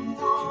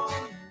someone.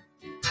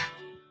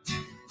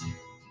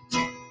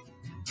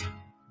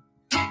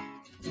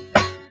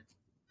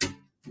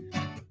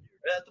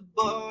 You're at the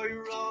bar,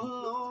 you're all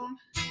alone.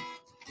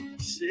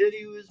 He said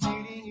he was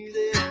meeting you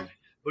there,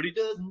 but he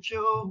doesn't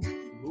show.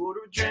 You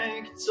order a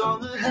drink, it's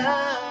on the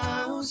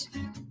house.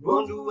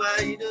 Wonder why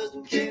he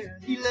doesn't care.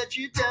 He let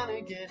you down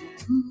again.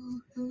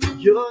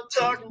 You're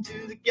talking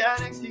to the guy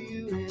next to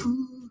you,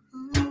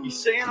 and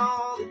he's saying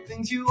all the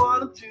things you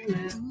want him to.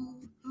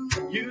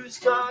 And you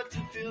start to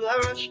feel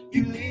that rush.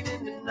 You lean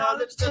in and our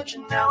lips touch,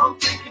 and now I'm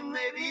thinking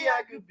maybe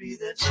I could be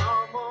that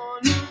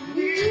someone who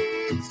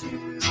needs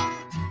you,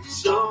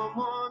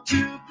 someone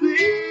to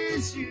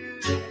please you,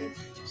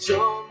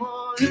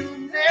 someone who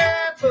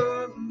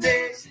never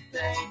makes you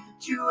think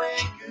that you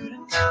ain't good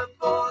enough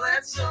for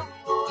that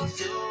someone.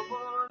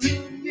 Someone who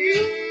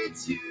needs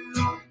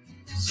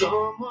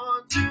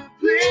someone to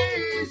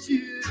please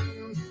you,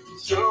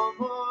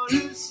 someone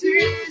who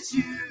sees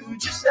you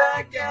just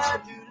like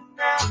I do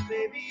tonight.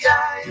 Maybe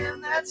I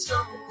am that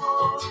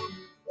someone.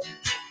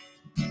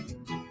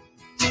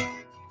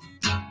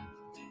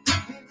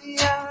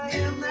 Maybe I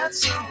am that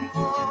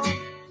someone.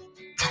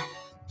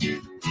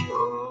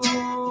 Oh,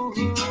 oh,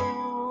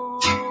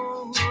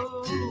 oh,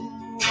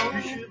 oh,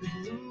 we should be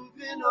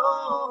moving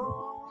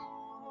on.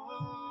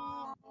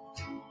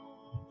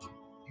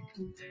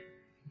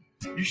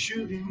 You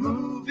should be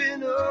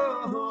moving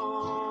on.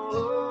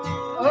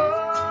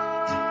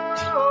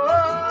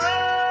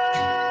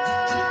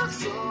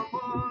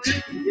 Someone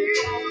who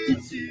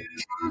needs you,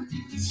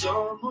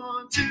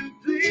 someone to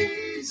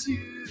please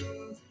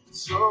you,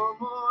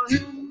 someone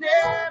who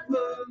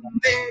never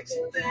makes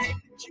you think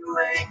that you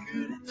ain't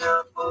good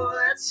enough for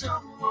that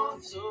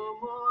someone.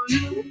 Someone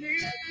who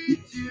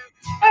needs you,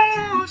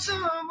 oh,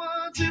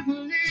 someone to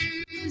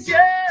please,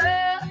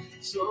 yeah,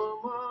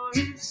 someone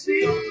who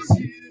sees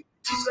you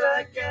just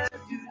like I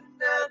do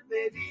tonight.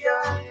 Maybe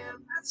I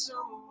am that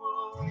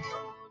someone.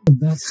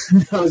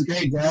 That was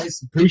great,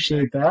 guys.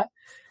 Appreciate that.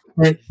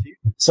 And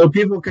so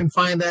people can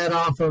find that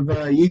off of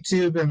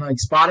YouTube and like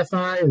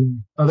Spotify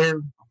and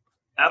other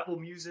Apple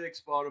Music,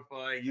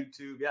 Spotify,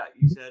 YouTube. Yeah,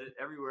 you said it.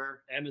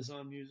 Everywhere.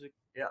 Amazon Music.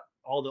 Yeah,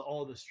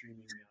 all the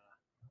streaming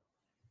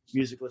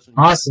music listening.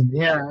 Awesome.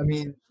 Yeah, I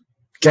mean,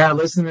 God,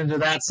 listening to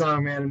that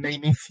song, man, it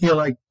made me feel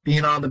like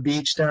being on the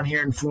beach down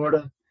here in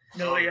Florida.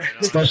 No, yeah,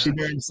 especially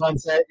during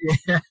sunset.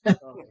 Yeah,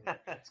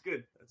 that's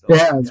good.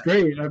 Yeah, it's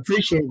great. I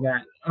appreciate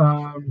that.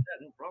 No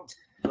problem.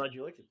 Glad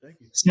you liked it. Thank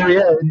you. So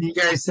yeah, and you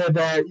guys said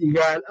that you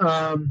got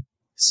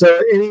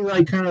so any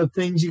like kind of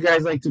things you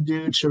guys like to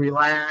do to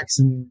relax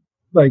and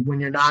like when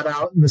you're not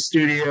out in the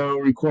studio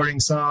recording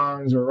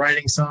songs or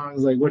writing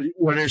songs, like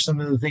what are some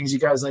of the things you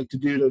guys like to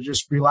do to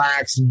just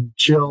relax and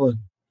chill and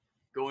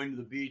going to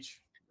the beach?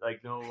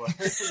 Like no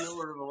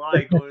word of a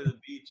lie, going to the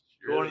beach.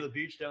 Going to the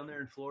beach down there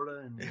in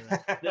Florida and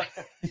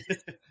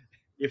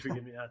you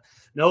forgive me.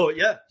 No,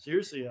 yeah,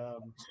 seriously.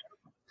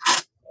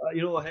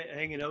 You know,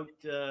 hanging out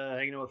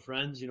with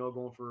friends. You know,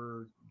 going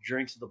for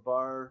drinks at the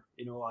bar.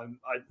 You know, I'm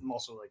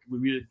also like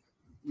we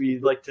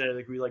like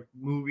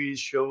movies,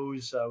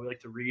 shows. We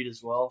like to read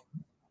as well.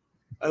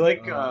 I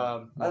like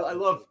I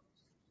love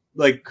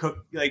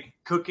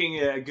cooking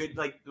a good,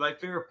 like my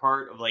favorite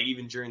part of like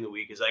even during the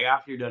week is like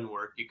after you're done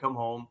work, you come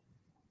home,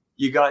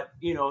 you got,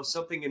 you know,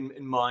 something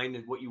in mind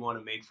of what you want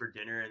to make for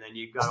dinner, and then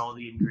you've got all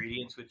the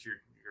ingredients which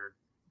you're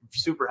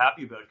super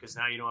happy about because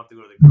now you don't have to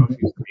go to the grocery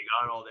store. You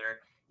got it all there.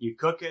 You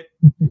cook it.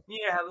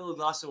 Yeah, have a little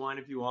glass of wine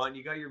if you want.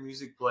 You got your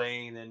music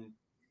playing, and then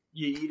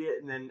you eat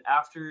it, and then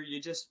after you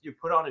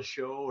put on a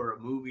show or a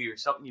movie or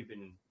something you've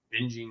been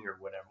binging or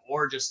whatever,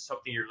 or just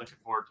something you're looking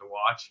forward to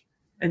watch,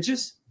 and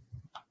just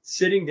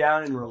sitting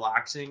down and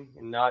relaxing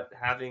and not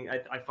having.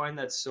 I find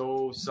that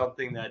so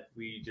something that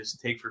we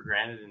just take for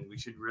granted, and we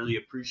should really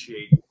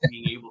appreciate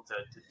being able to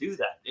do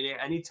that. And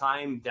any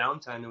time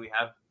downtime that we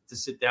have to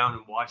sit down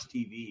and watch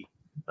TV,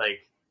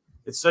 like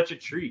it's such a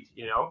treat,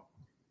 you know.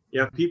 You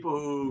have people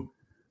who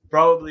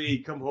probably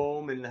come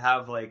home and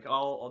have like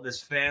all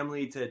this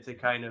family to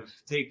kind of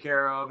take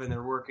care of, and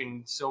they're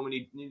working so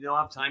many, you don't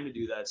have time to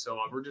do that. So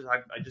I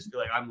just feel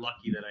like I'm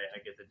lucky that I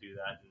get to do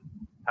that and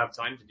have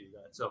time to do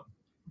that. So,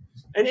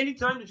 and any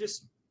time to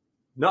just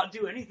not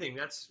do anything,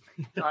 that's,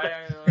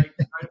 I like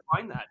try to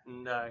find that.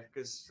 And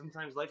because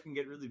sometimes life can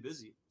get really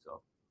busy.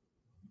 So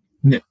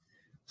yeah,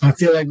 I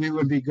feel like we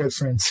would be good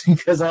friends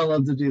because I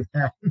love to do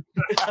that.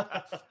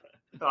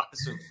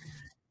 Awesome.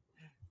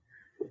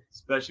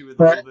 Especially with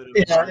a little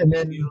bit of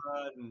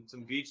tequila and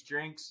some beach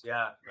drinks.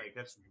 Yeah, like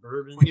that's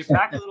bourbon. When you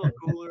pack a little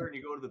cooler and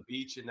you go to the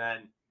beach, and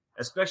then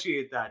especially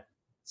at that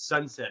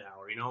sunset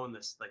hour, you know, in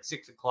this like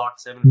 6 o'clock,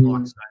 7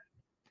 o'clock sun.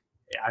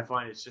 Yeah, I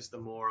find it's just the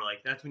more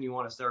like that's when you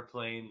want to start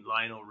playing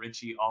Lionel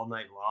Richie all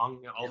night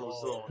long. All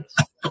those little,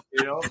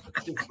 you know,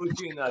 just put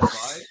you in that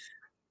vibe.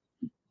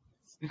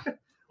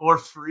 Or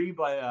Free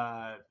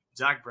by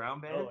Zach Brown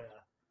Band.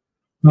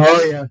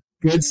 Oh yeah,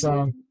 good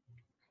song.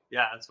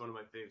 Yeah, that's one of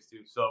my faves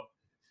too. So.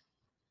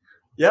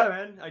 Yeah,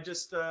 man. I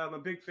just I'm a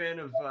big fan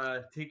of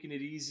taking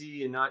it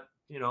easy and not,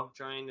 you know,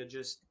 trying to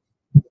just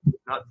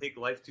not take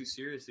life too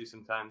seriously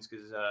sometimes,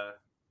 because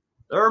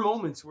there are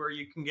moments where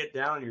you can get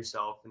down on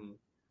yourself, and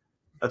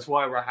that's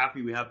why we're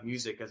happy we have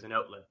music as an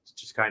outlet to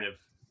just kind of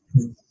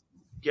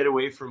get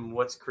away from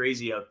what's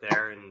crazy out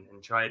there and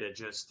try to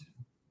just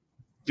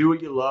do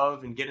what you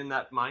love and get in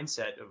that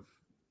mindset of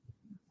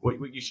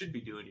what you should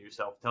be doing to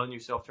yourself, telling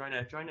yourself, trying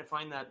to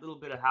find that little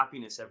bit of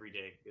happiness every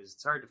day, because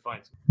it's hard to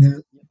find. Yeah,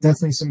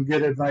 definitely some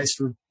good advice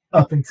for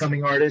up and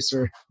coming artists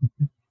or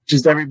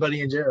just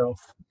everybody in general.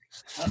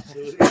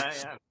 Absolutely.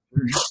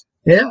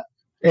 Yeah.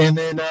 And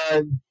then,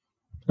 I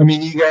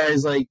mean, you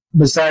guys, like,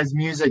 besides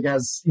music,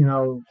 as you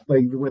know,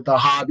 like with the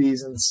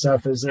hobbies and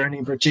stuff, is there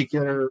any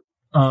particular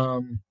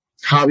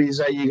hobbies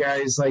that you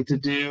guys like to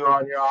do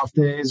on your off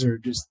days, or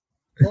just?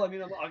 Well, I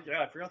mean,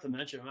 I forgot to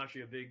mention, I'm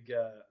actually a big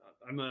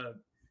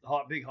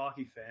big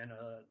hockey fan.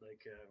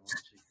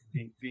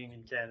 Being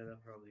in Canada,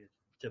 probably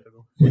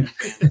typical.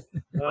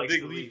 Likes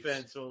Big the Leaf Leafs.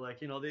 fan. So like,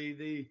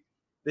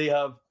 they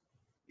have,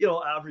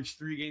 average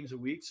 3 games a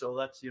week. So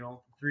that's,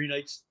 3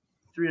 nights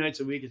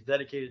a week is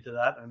dedicated to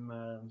that.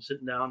 I'm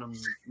sitting down, I'm,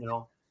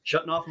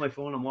 shutting off my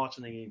phone. I'm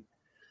watching the game.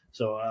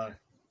 So,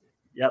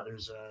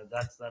 there's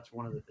that's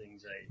one of the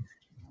things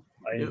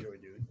I enjoy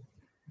doing.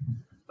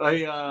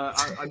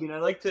 I mean, I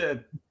like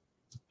to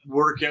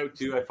work out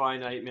too. I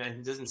find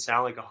it doesn't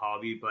sound like a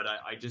hobby, but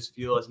I just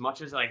feel, as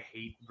much as I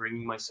hate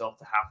bringing myself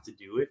to have to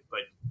do it,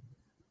 but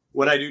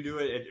when I do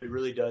it, it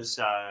really does.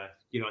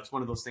 It's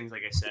one of those things,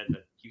 like I said,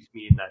 that keeps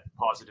me in that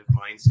positive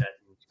mindset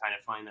and kind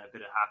of find that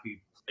bit of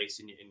happy place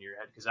in your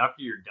head. Because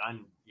after you're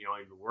done, your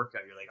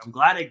workout, you're like, I'm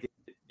glad I did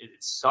it. It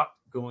sucked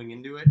going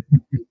into it,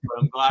 but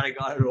I'm glad I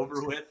got it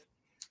over with.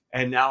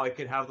 And now I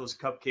can have those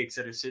cupcakes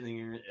that are sitting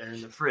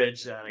in the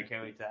fridge that I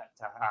can't wait to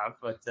have.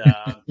 But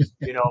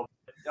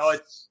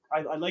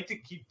I like to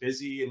keep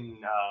busy and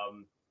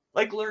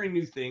like learning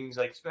new things.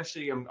 Like,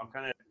 especially I'm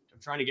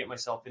trying to get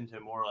myself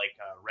into more like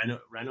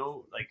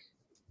reno, like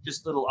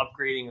just little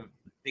upgrading of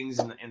things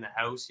in the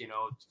house.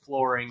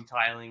 Flooring,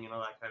 tiling, and all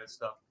that kind of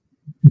stuff.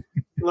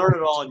 Learn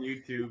it all on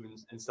YouTube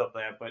and stuff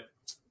like that. But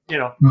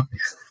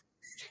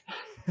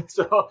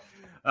so.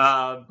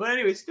 But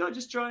anyway, still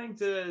just trying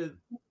to.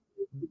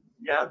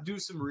 Yeah, do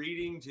some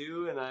reading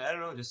too, and I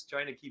don't know, just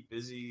trying to keep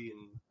busy,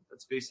 and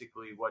that's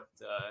basically what.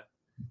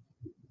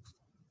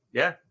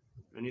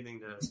 Anything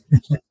to.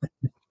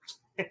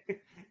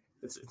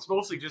 It's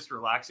mostly just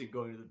relaxing,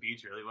 going to the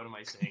beach. Really, what am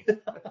I saying?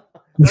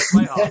 That's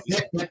my hobby.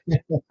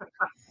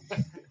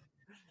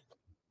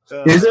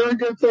 Is there a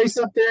good place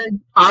up there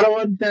in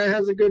Ottawa that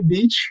has a good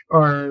beach?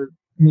 Or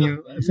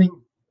I think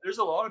there's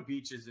a lot of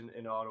beaches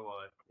in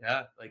Ottawa.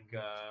 Yeah, like.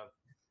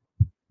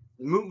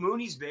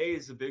 Mooney's Bay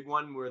is the big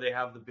one where they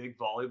have the big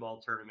volleyball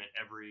tournament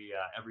every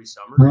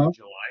summer in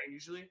July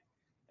usually,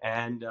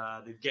 and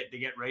they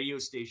get radio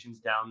stations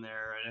down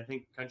there, and I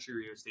think country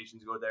radio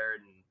stations go there,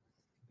 and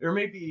there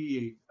may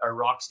be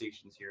rock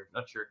stations here,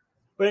 not sure,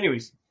 but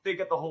anyways, they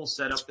got the whole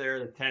setup there,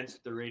 the tents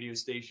with the radio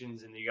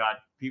stations, and you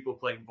got people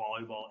playing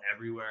volleyball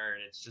everywhere,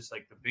 and it's just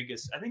like the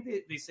biggest. I think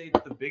they say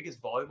it's the biggest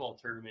volleyball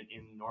tournament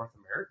in North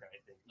America.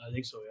 I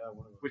think so, yeah,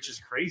 which is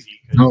crazy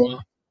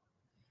because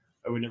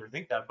I would never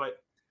think that,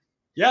 but.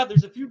 Yeah,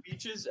 there's a few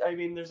beaches. I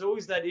mean, there's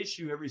always that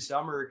issue every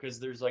summer because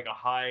there's like a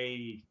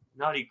high,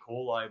 not E.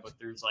 coli, but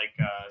there's like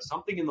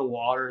something in the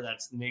water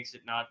that makes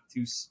it not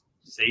too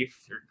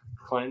safe, or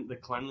the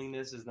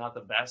cleanliness is not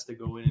the best to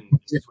go in and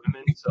swim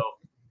in. So,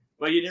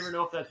 but you never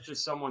know if that's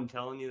just someone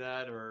telling you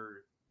that,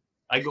 or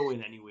I go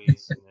in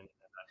anyways, and then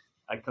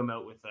I come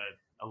out with a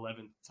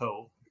 11th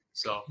toe.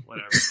 So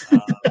whatever.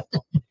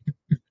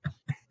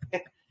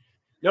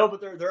 No,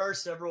 but there are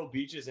several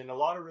beaches and a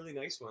lot of really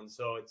nice ones.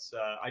 So it's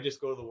I just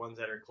go to the ones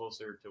that are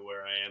closer to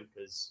where I am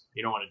because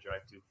you don't want to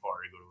drive too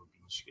far to go to a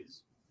beach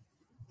because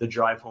the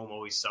drive home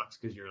always sucks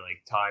because you're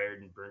like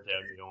tired and burnt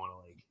out and you don't want to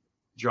like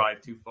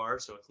drive too far.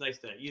 So it's nice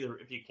to either,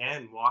 if you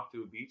can, walk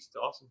to a beach. It's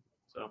awesome.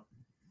 So.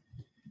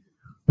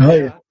 Oh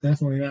yeah,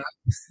 definitely that.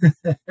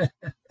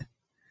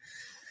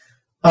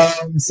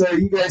 So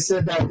you guys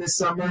said that this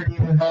summer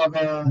you will have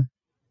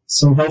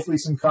hopefully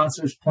some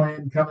concerts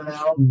planned coming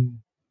out and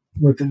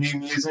with the new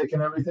music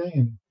and everything,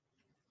 and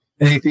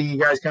anything you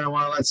guys kind of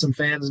want to let some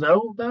fans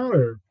know about,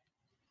 or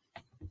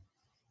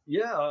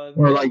I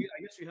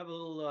guess we have a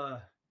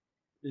little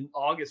in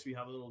August. We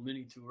have a little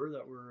mini tour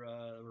that we're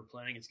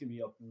planning. It's gonna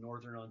be up in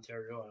Northern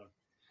Ontario.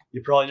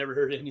 You probably never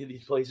heard of any of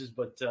these places,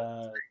 but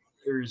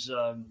there's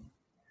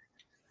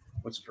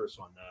what's the first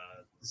one?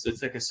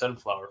 It's like a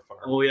sunflower farm.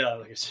 Oh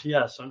yeah,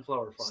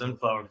 sunflower farm.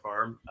 Sunflower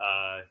farm.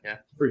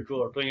 It's pretty cool.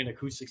 We're playing an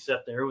acoustic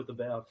set there with the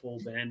full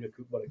band,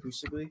 but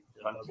acoustically.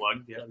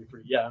 Unplugged. Yeah,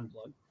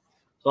 unplugged.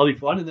 So that'll be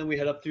fun. And then we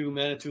head up to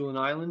Manitoulin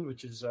Island,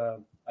 which is I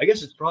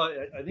guess it's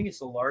I think it's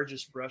the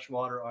largest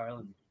freshwater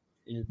island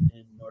in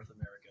North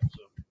America.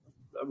 So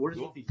what is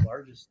with these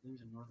largest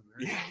things in North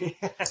America?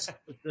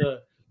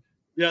 But,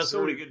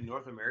 so many good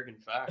North American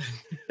facts.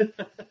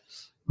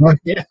 Oh,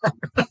 yeah.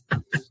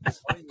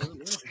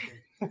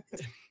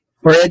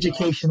 For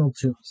educational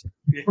too.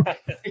 Yeah,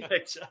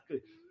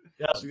 exactly.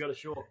 Yeah, so we got a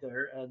show up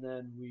there, and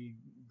then we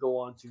go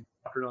on to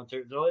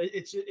Ontario. So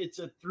it's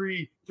a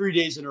three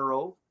days in a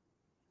row.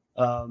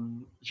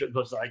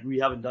 But like we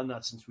haven't done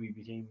that since we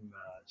became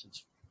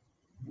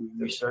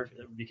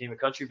became a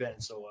country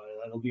band. So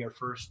that'll be our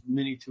first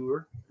mini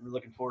tour. We're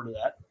looking forward to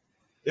that.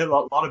 Yeah, a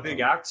lot of big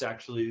acts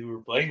actually who we're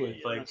playing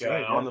with. Right,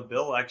 on the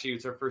bill, actually,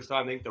 it's our first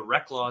time. I think the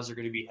Wreck Laws are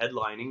going to be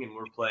headlining, and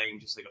we're playing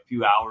just like a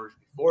few hours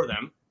before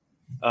them.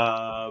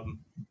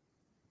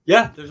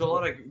 There's a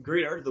lot of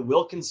great art. The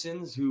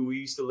Wilkinsons, who we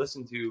used to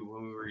listen to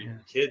when we were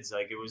kids,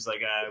 like it was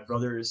like a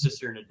brother, a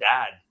sister, and a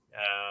dad.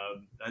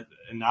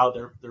 And now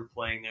they're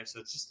playing there,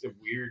 so it's just a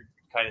weird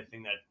kind of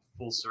thing that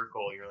full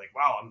circle. You're like,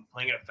 wow, I'm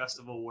playing at a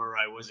festival where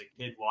I was a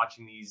kid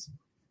watching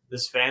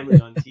this family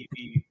on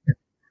TV.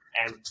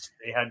 And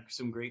they had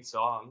some great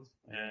songs,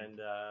 and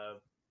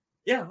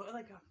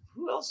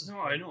who else?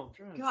 I know. I'm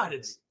trying. God,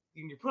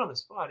 you're put on the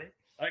spot.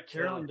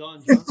 Carolyn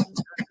Dawn Johnson.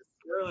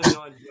 Carolyn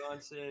Dawn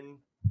Johnson.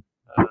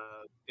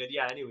 But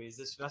yeah, anyways,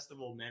 this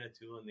festival,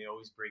 Manitoulin, they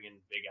always bring in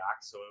big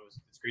acts, so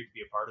it's great to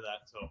be a part of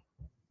that. So,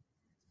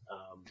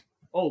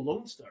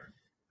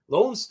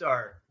 Lone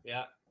Star,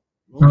 yeah.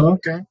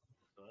 Okay.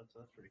 So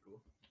that's pretty cool.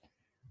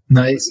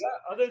 Nice. Yeah,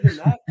 other than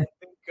that, I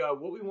think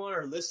what we want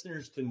our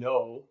listeners to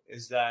know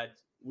is that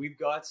we've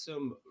got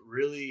some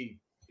really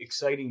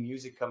exciting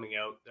music coming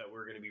out that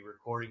we're going to be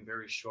recording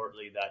very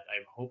shortly that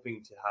I'm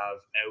hoping to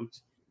have out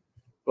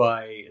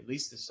by at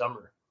least the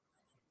summer.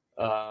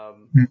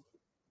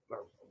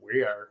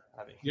 We are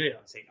having, yeah.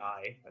 I say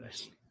I, but I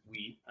think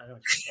we. I know.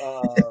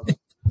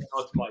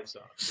 It's my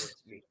song, so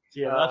it's me.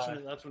 Yeah,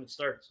 that's when it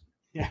starts.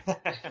 Yeah. So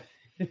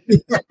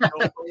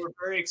we're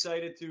very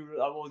excited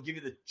to. I will give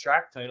you the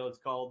track title. It's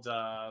called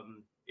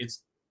 "It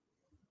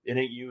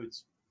Ain't You."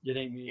 It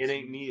ain't me. It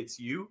ain't me. It's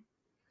you.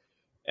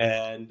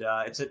 And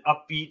it's an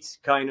upbeat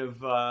kind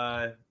of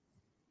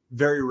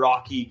very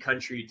rocky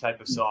country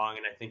type of song,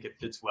 and I think it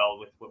fits well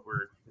with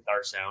with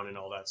our sound and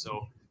all that.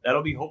 So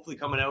that'll be hopefully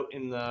coming out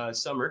in the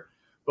summer.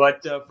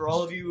 But for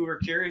all of you who are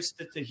curious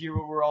to hear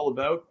what we're all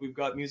about, we've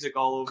got music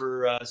all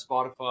over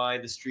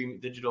Spotify, the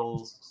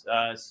digital,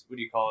 what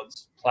do you call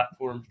it?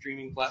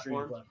 Streaming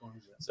platform. Yeah.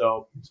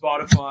 So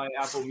Spotify,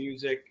 Apple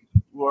Music,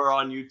 we're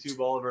on YouTube.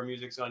 All of our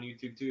music's on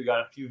YouTube too. We got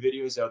a few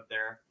videos out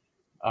there.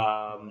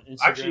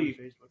 Instagram,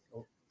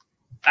 Facebook.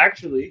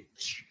 Actually,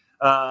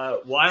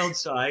 Wild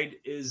Side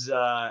is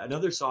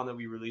another song that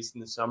we released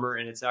in the summer,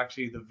 and it's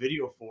actually the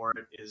video for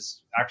it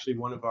is actually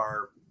one of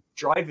our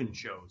drive-in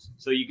shows,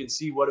 so you can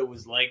see what it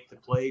was like to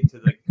play to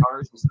the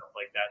cars and stuff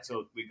like that.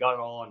 So we got it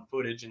all on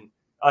footage and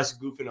us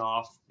goofing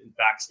off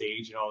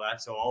backstage and all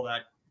that. So all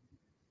that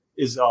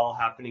is all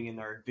happening in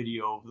our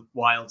video, The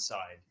Wild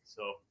Side.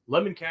 So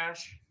Lemon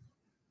Cash,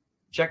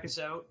 check us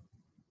out.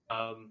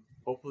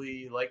 Hopefully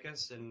you like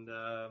us, and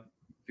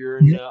if you're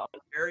in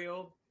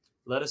Ontario,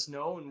 let us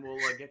know and we'll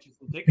get you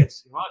some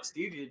tickets. Come on,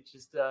 Steve, you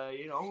just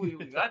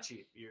we got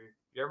you.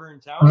 You're ever in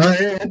town? I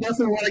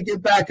definitely want to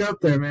get back up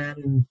there, man,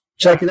 and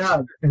check it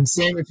out. And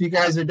same if you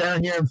guys are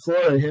down here in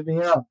Florida, hit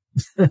me up.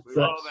 We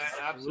will, man.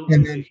 Absolutely.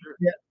 And then,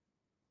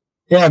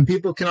 yeah, and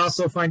people can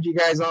also find you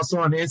guys also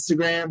on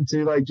Instagram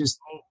to just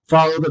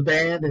follow the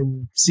band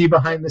and see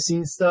behind the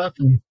scenes stuff.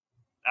 And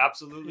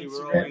absolutely,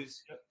 Instagram, we're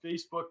always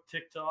Facebook,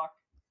 TikTok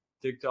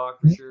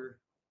for sure.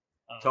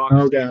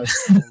 Oh god.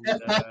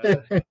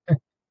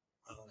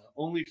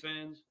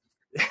 OnlyFans.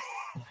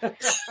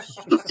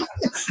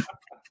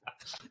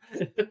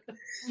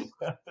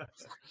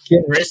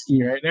 Getting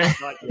risky right now.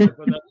 Not yet,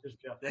 but that's just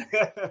Jeff.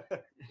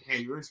 Hey,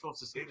 you weren't supposed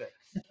to say that.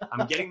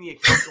 I'm getting the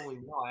account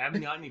going now. I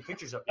haven't got any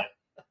pictures up yet.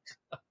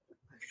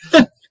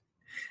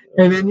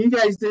 And then you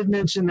guys did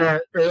mention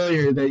that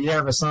earlier that you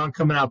have a song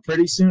coming out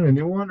pretty soon, a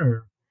new one,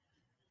 or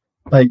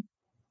did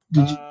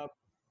you?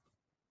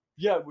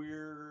 Yeah,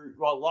 we're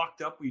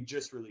Locked Up. We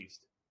just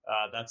released.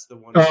 That's the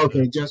one. Oh,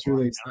 okay, just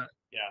released.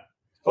 Yeah,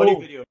 funny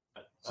video.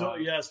 So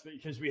yes,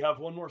 because we have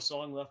one more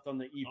song left on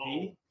the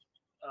EP.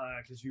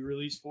 Because we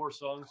released 4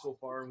 songs so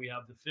far, and we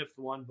have the 5th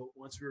one. But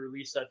once we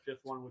release that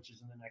 5th one, which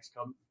is in the next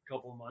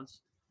couple of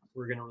months,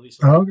 we're going to release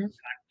it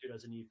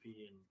as an EP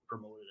and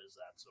promote it as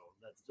that. So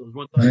that's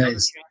Another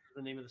Chance is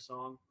the name of the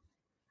song,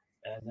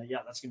 and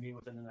that's going to be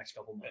within the next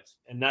couple of months.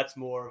 And that's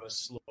more of a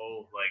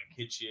slow,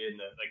 hit you in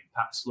the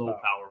slow,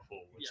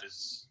 powerful, which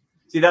is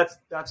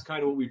that's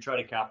kind of what we try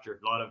to capture.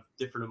 A lot of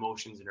different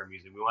emotions in our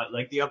music. We want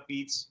the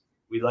upbeats,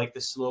 we like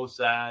the slow,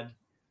 sad.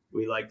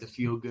 We like to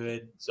feel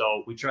good,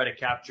 so we try to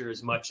capture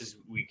as much as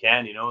we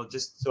can.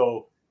 Just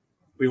so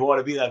we want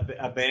to be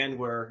a band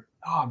where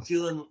I'm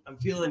feeling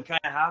kind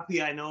of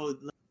happy. I know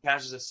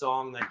Cash is a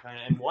song that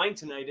and Wine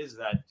Tonight is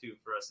that too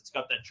for us. It's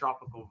got that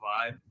tropical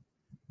vibe.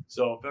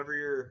 So if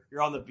ever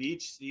you're on the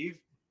beach, Steve,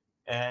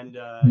 and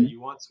you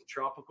want some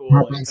tropical,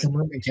 some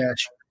Lemon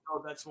Cash.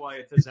 That's why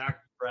it's a Zach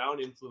Brown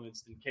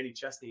influenced and Kenny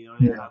Chesney. You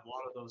have a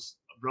lot of those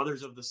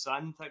Brothers of the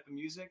Sun type of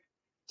music,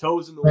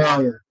 Toes in the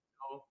Water.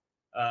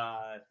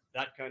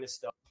 That kind of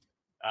stuff.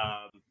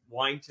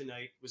 Wine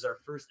Tonight was our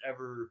first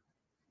ever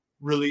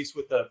release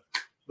with a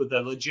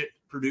legit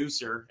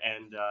producer,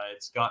 and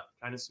it's got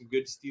kind of some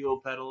good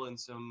steel pedal and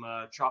some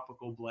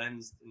tropical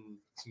blends and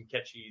some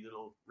catchy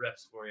little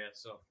riffs for you.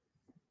 So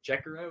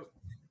check her out.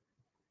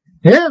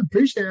 Yeah,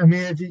 appreciate it. I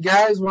mean, if you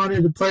guys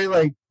wanted to play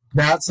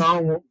that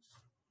song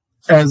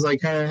as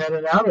kind of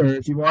headed out, or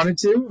if you wanted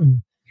to,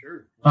 and,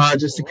 sure,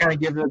 just to kind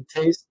of give it a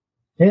taste.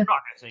 Yeah, I'm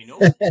not gonna say no.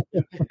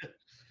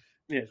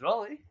 Yeah,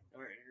 well,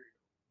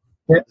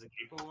 yeah. Is it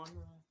Capo one?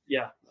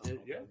 Yeah.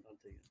 Yeah. I'll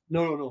take it.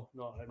 No.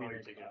 I mean,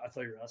 I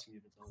thought you were asking me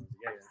if it's on.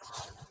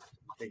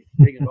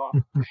 Yeah. Take it off.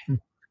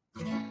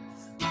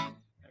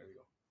 There we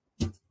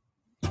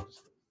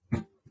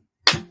go.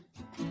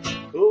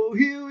 Oh,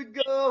 here we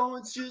go.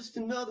 It's just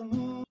another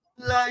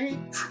moonlight.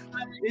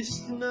 It's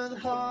just another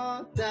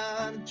heart that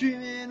I'm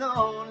dreaming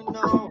on and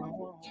on.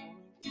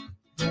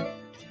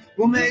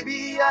 Well,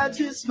 maybe I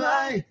just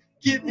might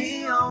get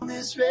me on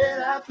this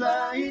red-eye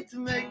flight to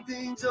make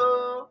things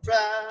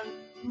alright.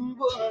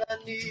 What I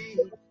need,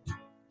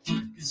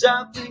 'cause 'Cause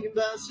I'm thinking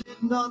about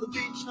sitting on the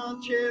beach,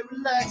 on chair,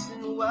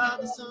 relaxing while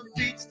the sun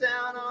beats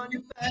down on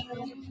your back.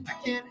 I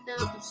can't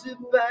help but sit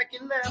back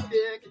and laugh.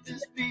 Yeah, could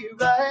this be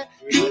right?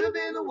 Could have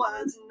been the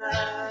wine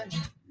tonight.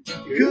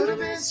 It could have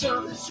been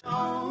something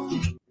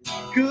strong.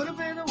 Could have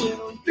been the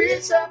wind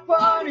beachside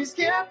parties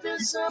kept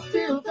us up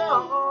till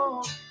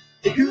dawn.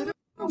 It could have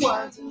been the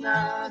wine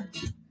tonight.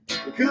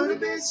 It could have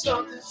been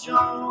something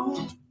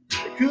strong.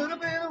 It could have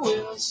been a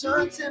wind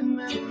sunset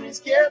memories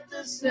kept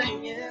us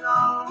singing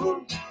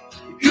on.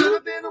 It could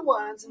have been the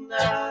wine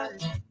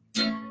tonight.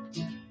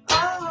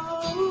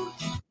 Oh.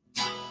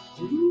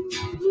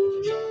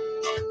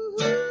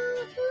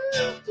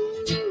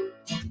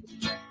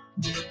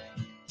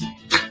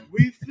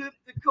 We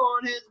flipped the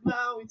corn heads,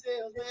 Maui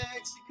tails,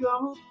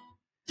 Mexico.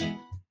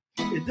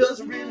 It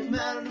doesn't really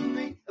matter to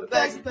me. A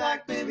bag's a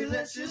pack, baby,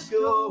 let's just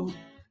go.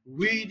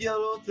 Weed,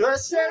 yellow,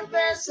 thirst,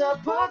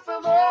 cerveza, por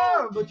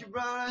favor. But your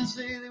brown eyes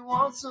say they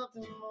want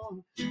something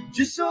more.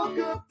 Just soak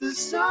up the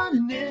sun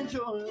and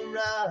enjoy the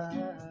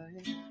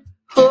ride.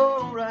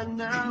 Oh, right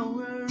now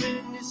we're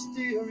in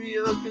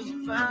hysteria, 'cause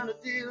we found a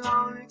deal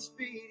on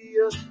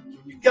Expedia.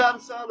 You got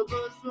us all the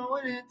birds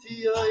flowing into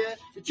you, yeah.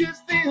 It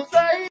just feels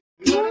like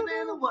it could have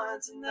been the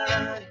wine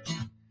tonight.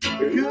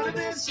 It could have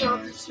been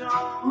something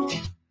strong.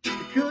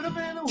 It could have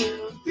been the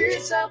wind of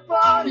beachside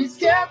parties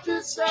kept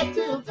us up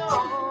till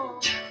dawn.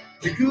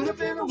 It could have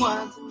been the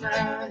wine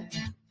tonight.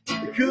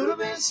 It could have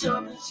been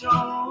something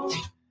strong.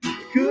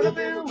 It could have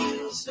been the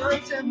wind of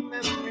sunset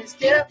memories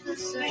kept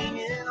us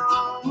singing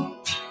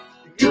on.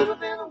 It could have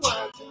been the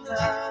wine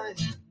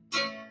tonight.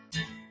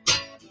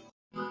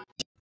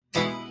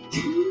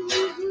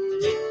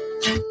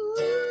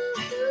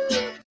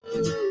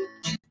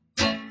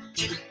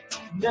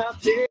 Now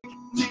take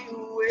me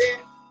away,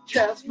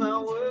 cast my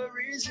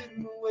worries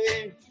in the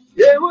way.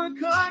 Yeah, we're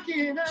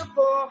clocking up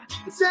for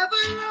 7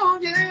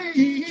 long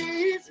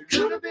days. It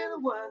could have been the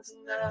wine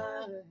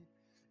tonight.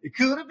 It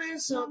could have been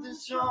something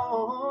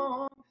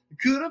strong. It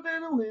could have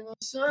been a wind of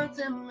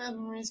sunset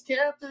memories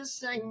kept us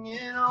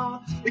singing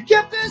on. It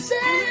kept us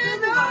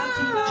singing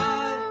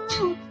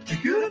on.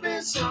 It could have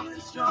been something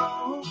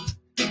strong.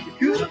 It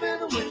could have been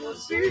the wind of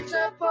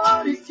beachside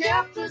parties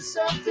kept us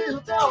up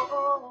till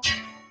dawn.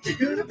 It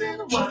could have been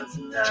the wine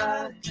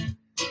tonight.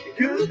 It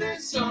could have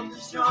been something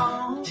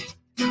strong.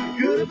 It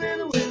could have been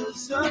the wind of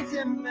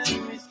sunset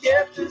memories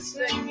kept us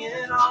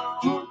singing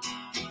on.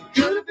 It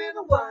could have been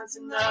the wine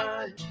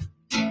tonight.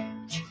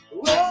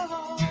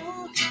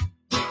 Whoa.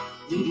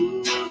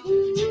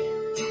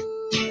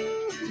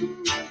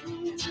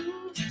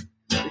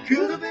 It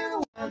could have been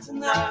the wine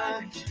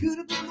tonight. It could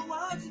have been the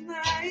wine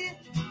tonight.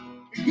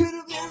 It could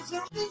have been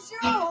something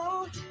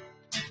strong.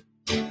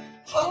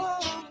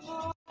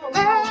 Oh,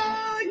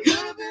 it could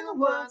have been the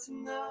wine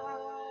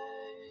tonight.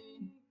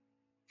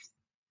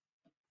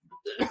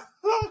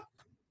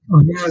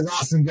 Oh, that was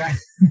awesome,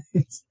 guys.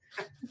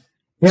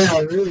 Yeah,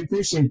 I really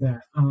appreciate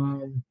that.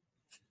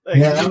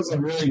 Yeah, that was a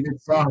really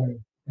good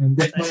song. And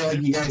definitely,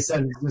 like you guys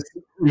said, it's just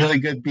a really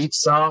good beach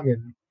song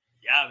and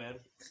Yeah, man.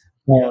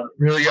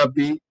 really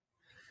upbeat.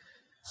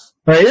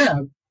 But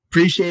yeah,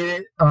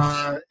 appreciate it.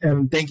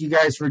 And thank you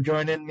guys for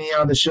joining me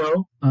on the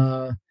show.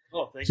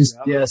 Thank Just,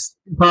 you. yes,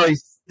 probably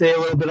stay a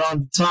little bit on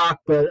the talk.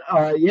 But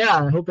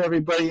yeah, I hope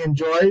everybody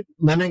enjoyed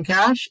Lemon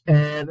Cash.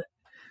 And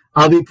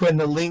I'll be putting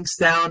the links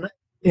down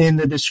in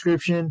the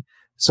description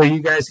so you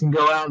guys can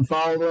go out and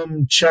follow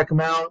them, check them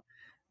out.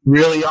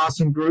 Really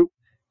awesome group.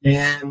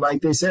 And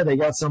like they said, they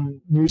got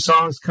some new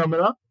songs coming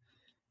up.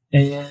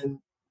 And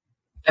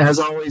as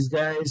always,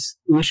 guys,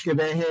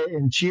 Ushkabehe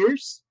and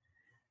cheers.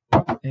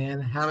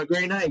 And have a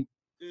great night.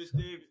 Dude,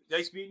 Steve,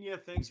 nice meeting you.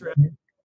 Thanks for having me.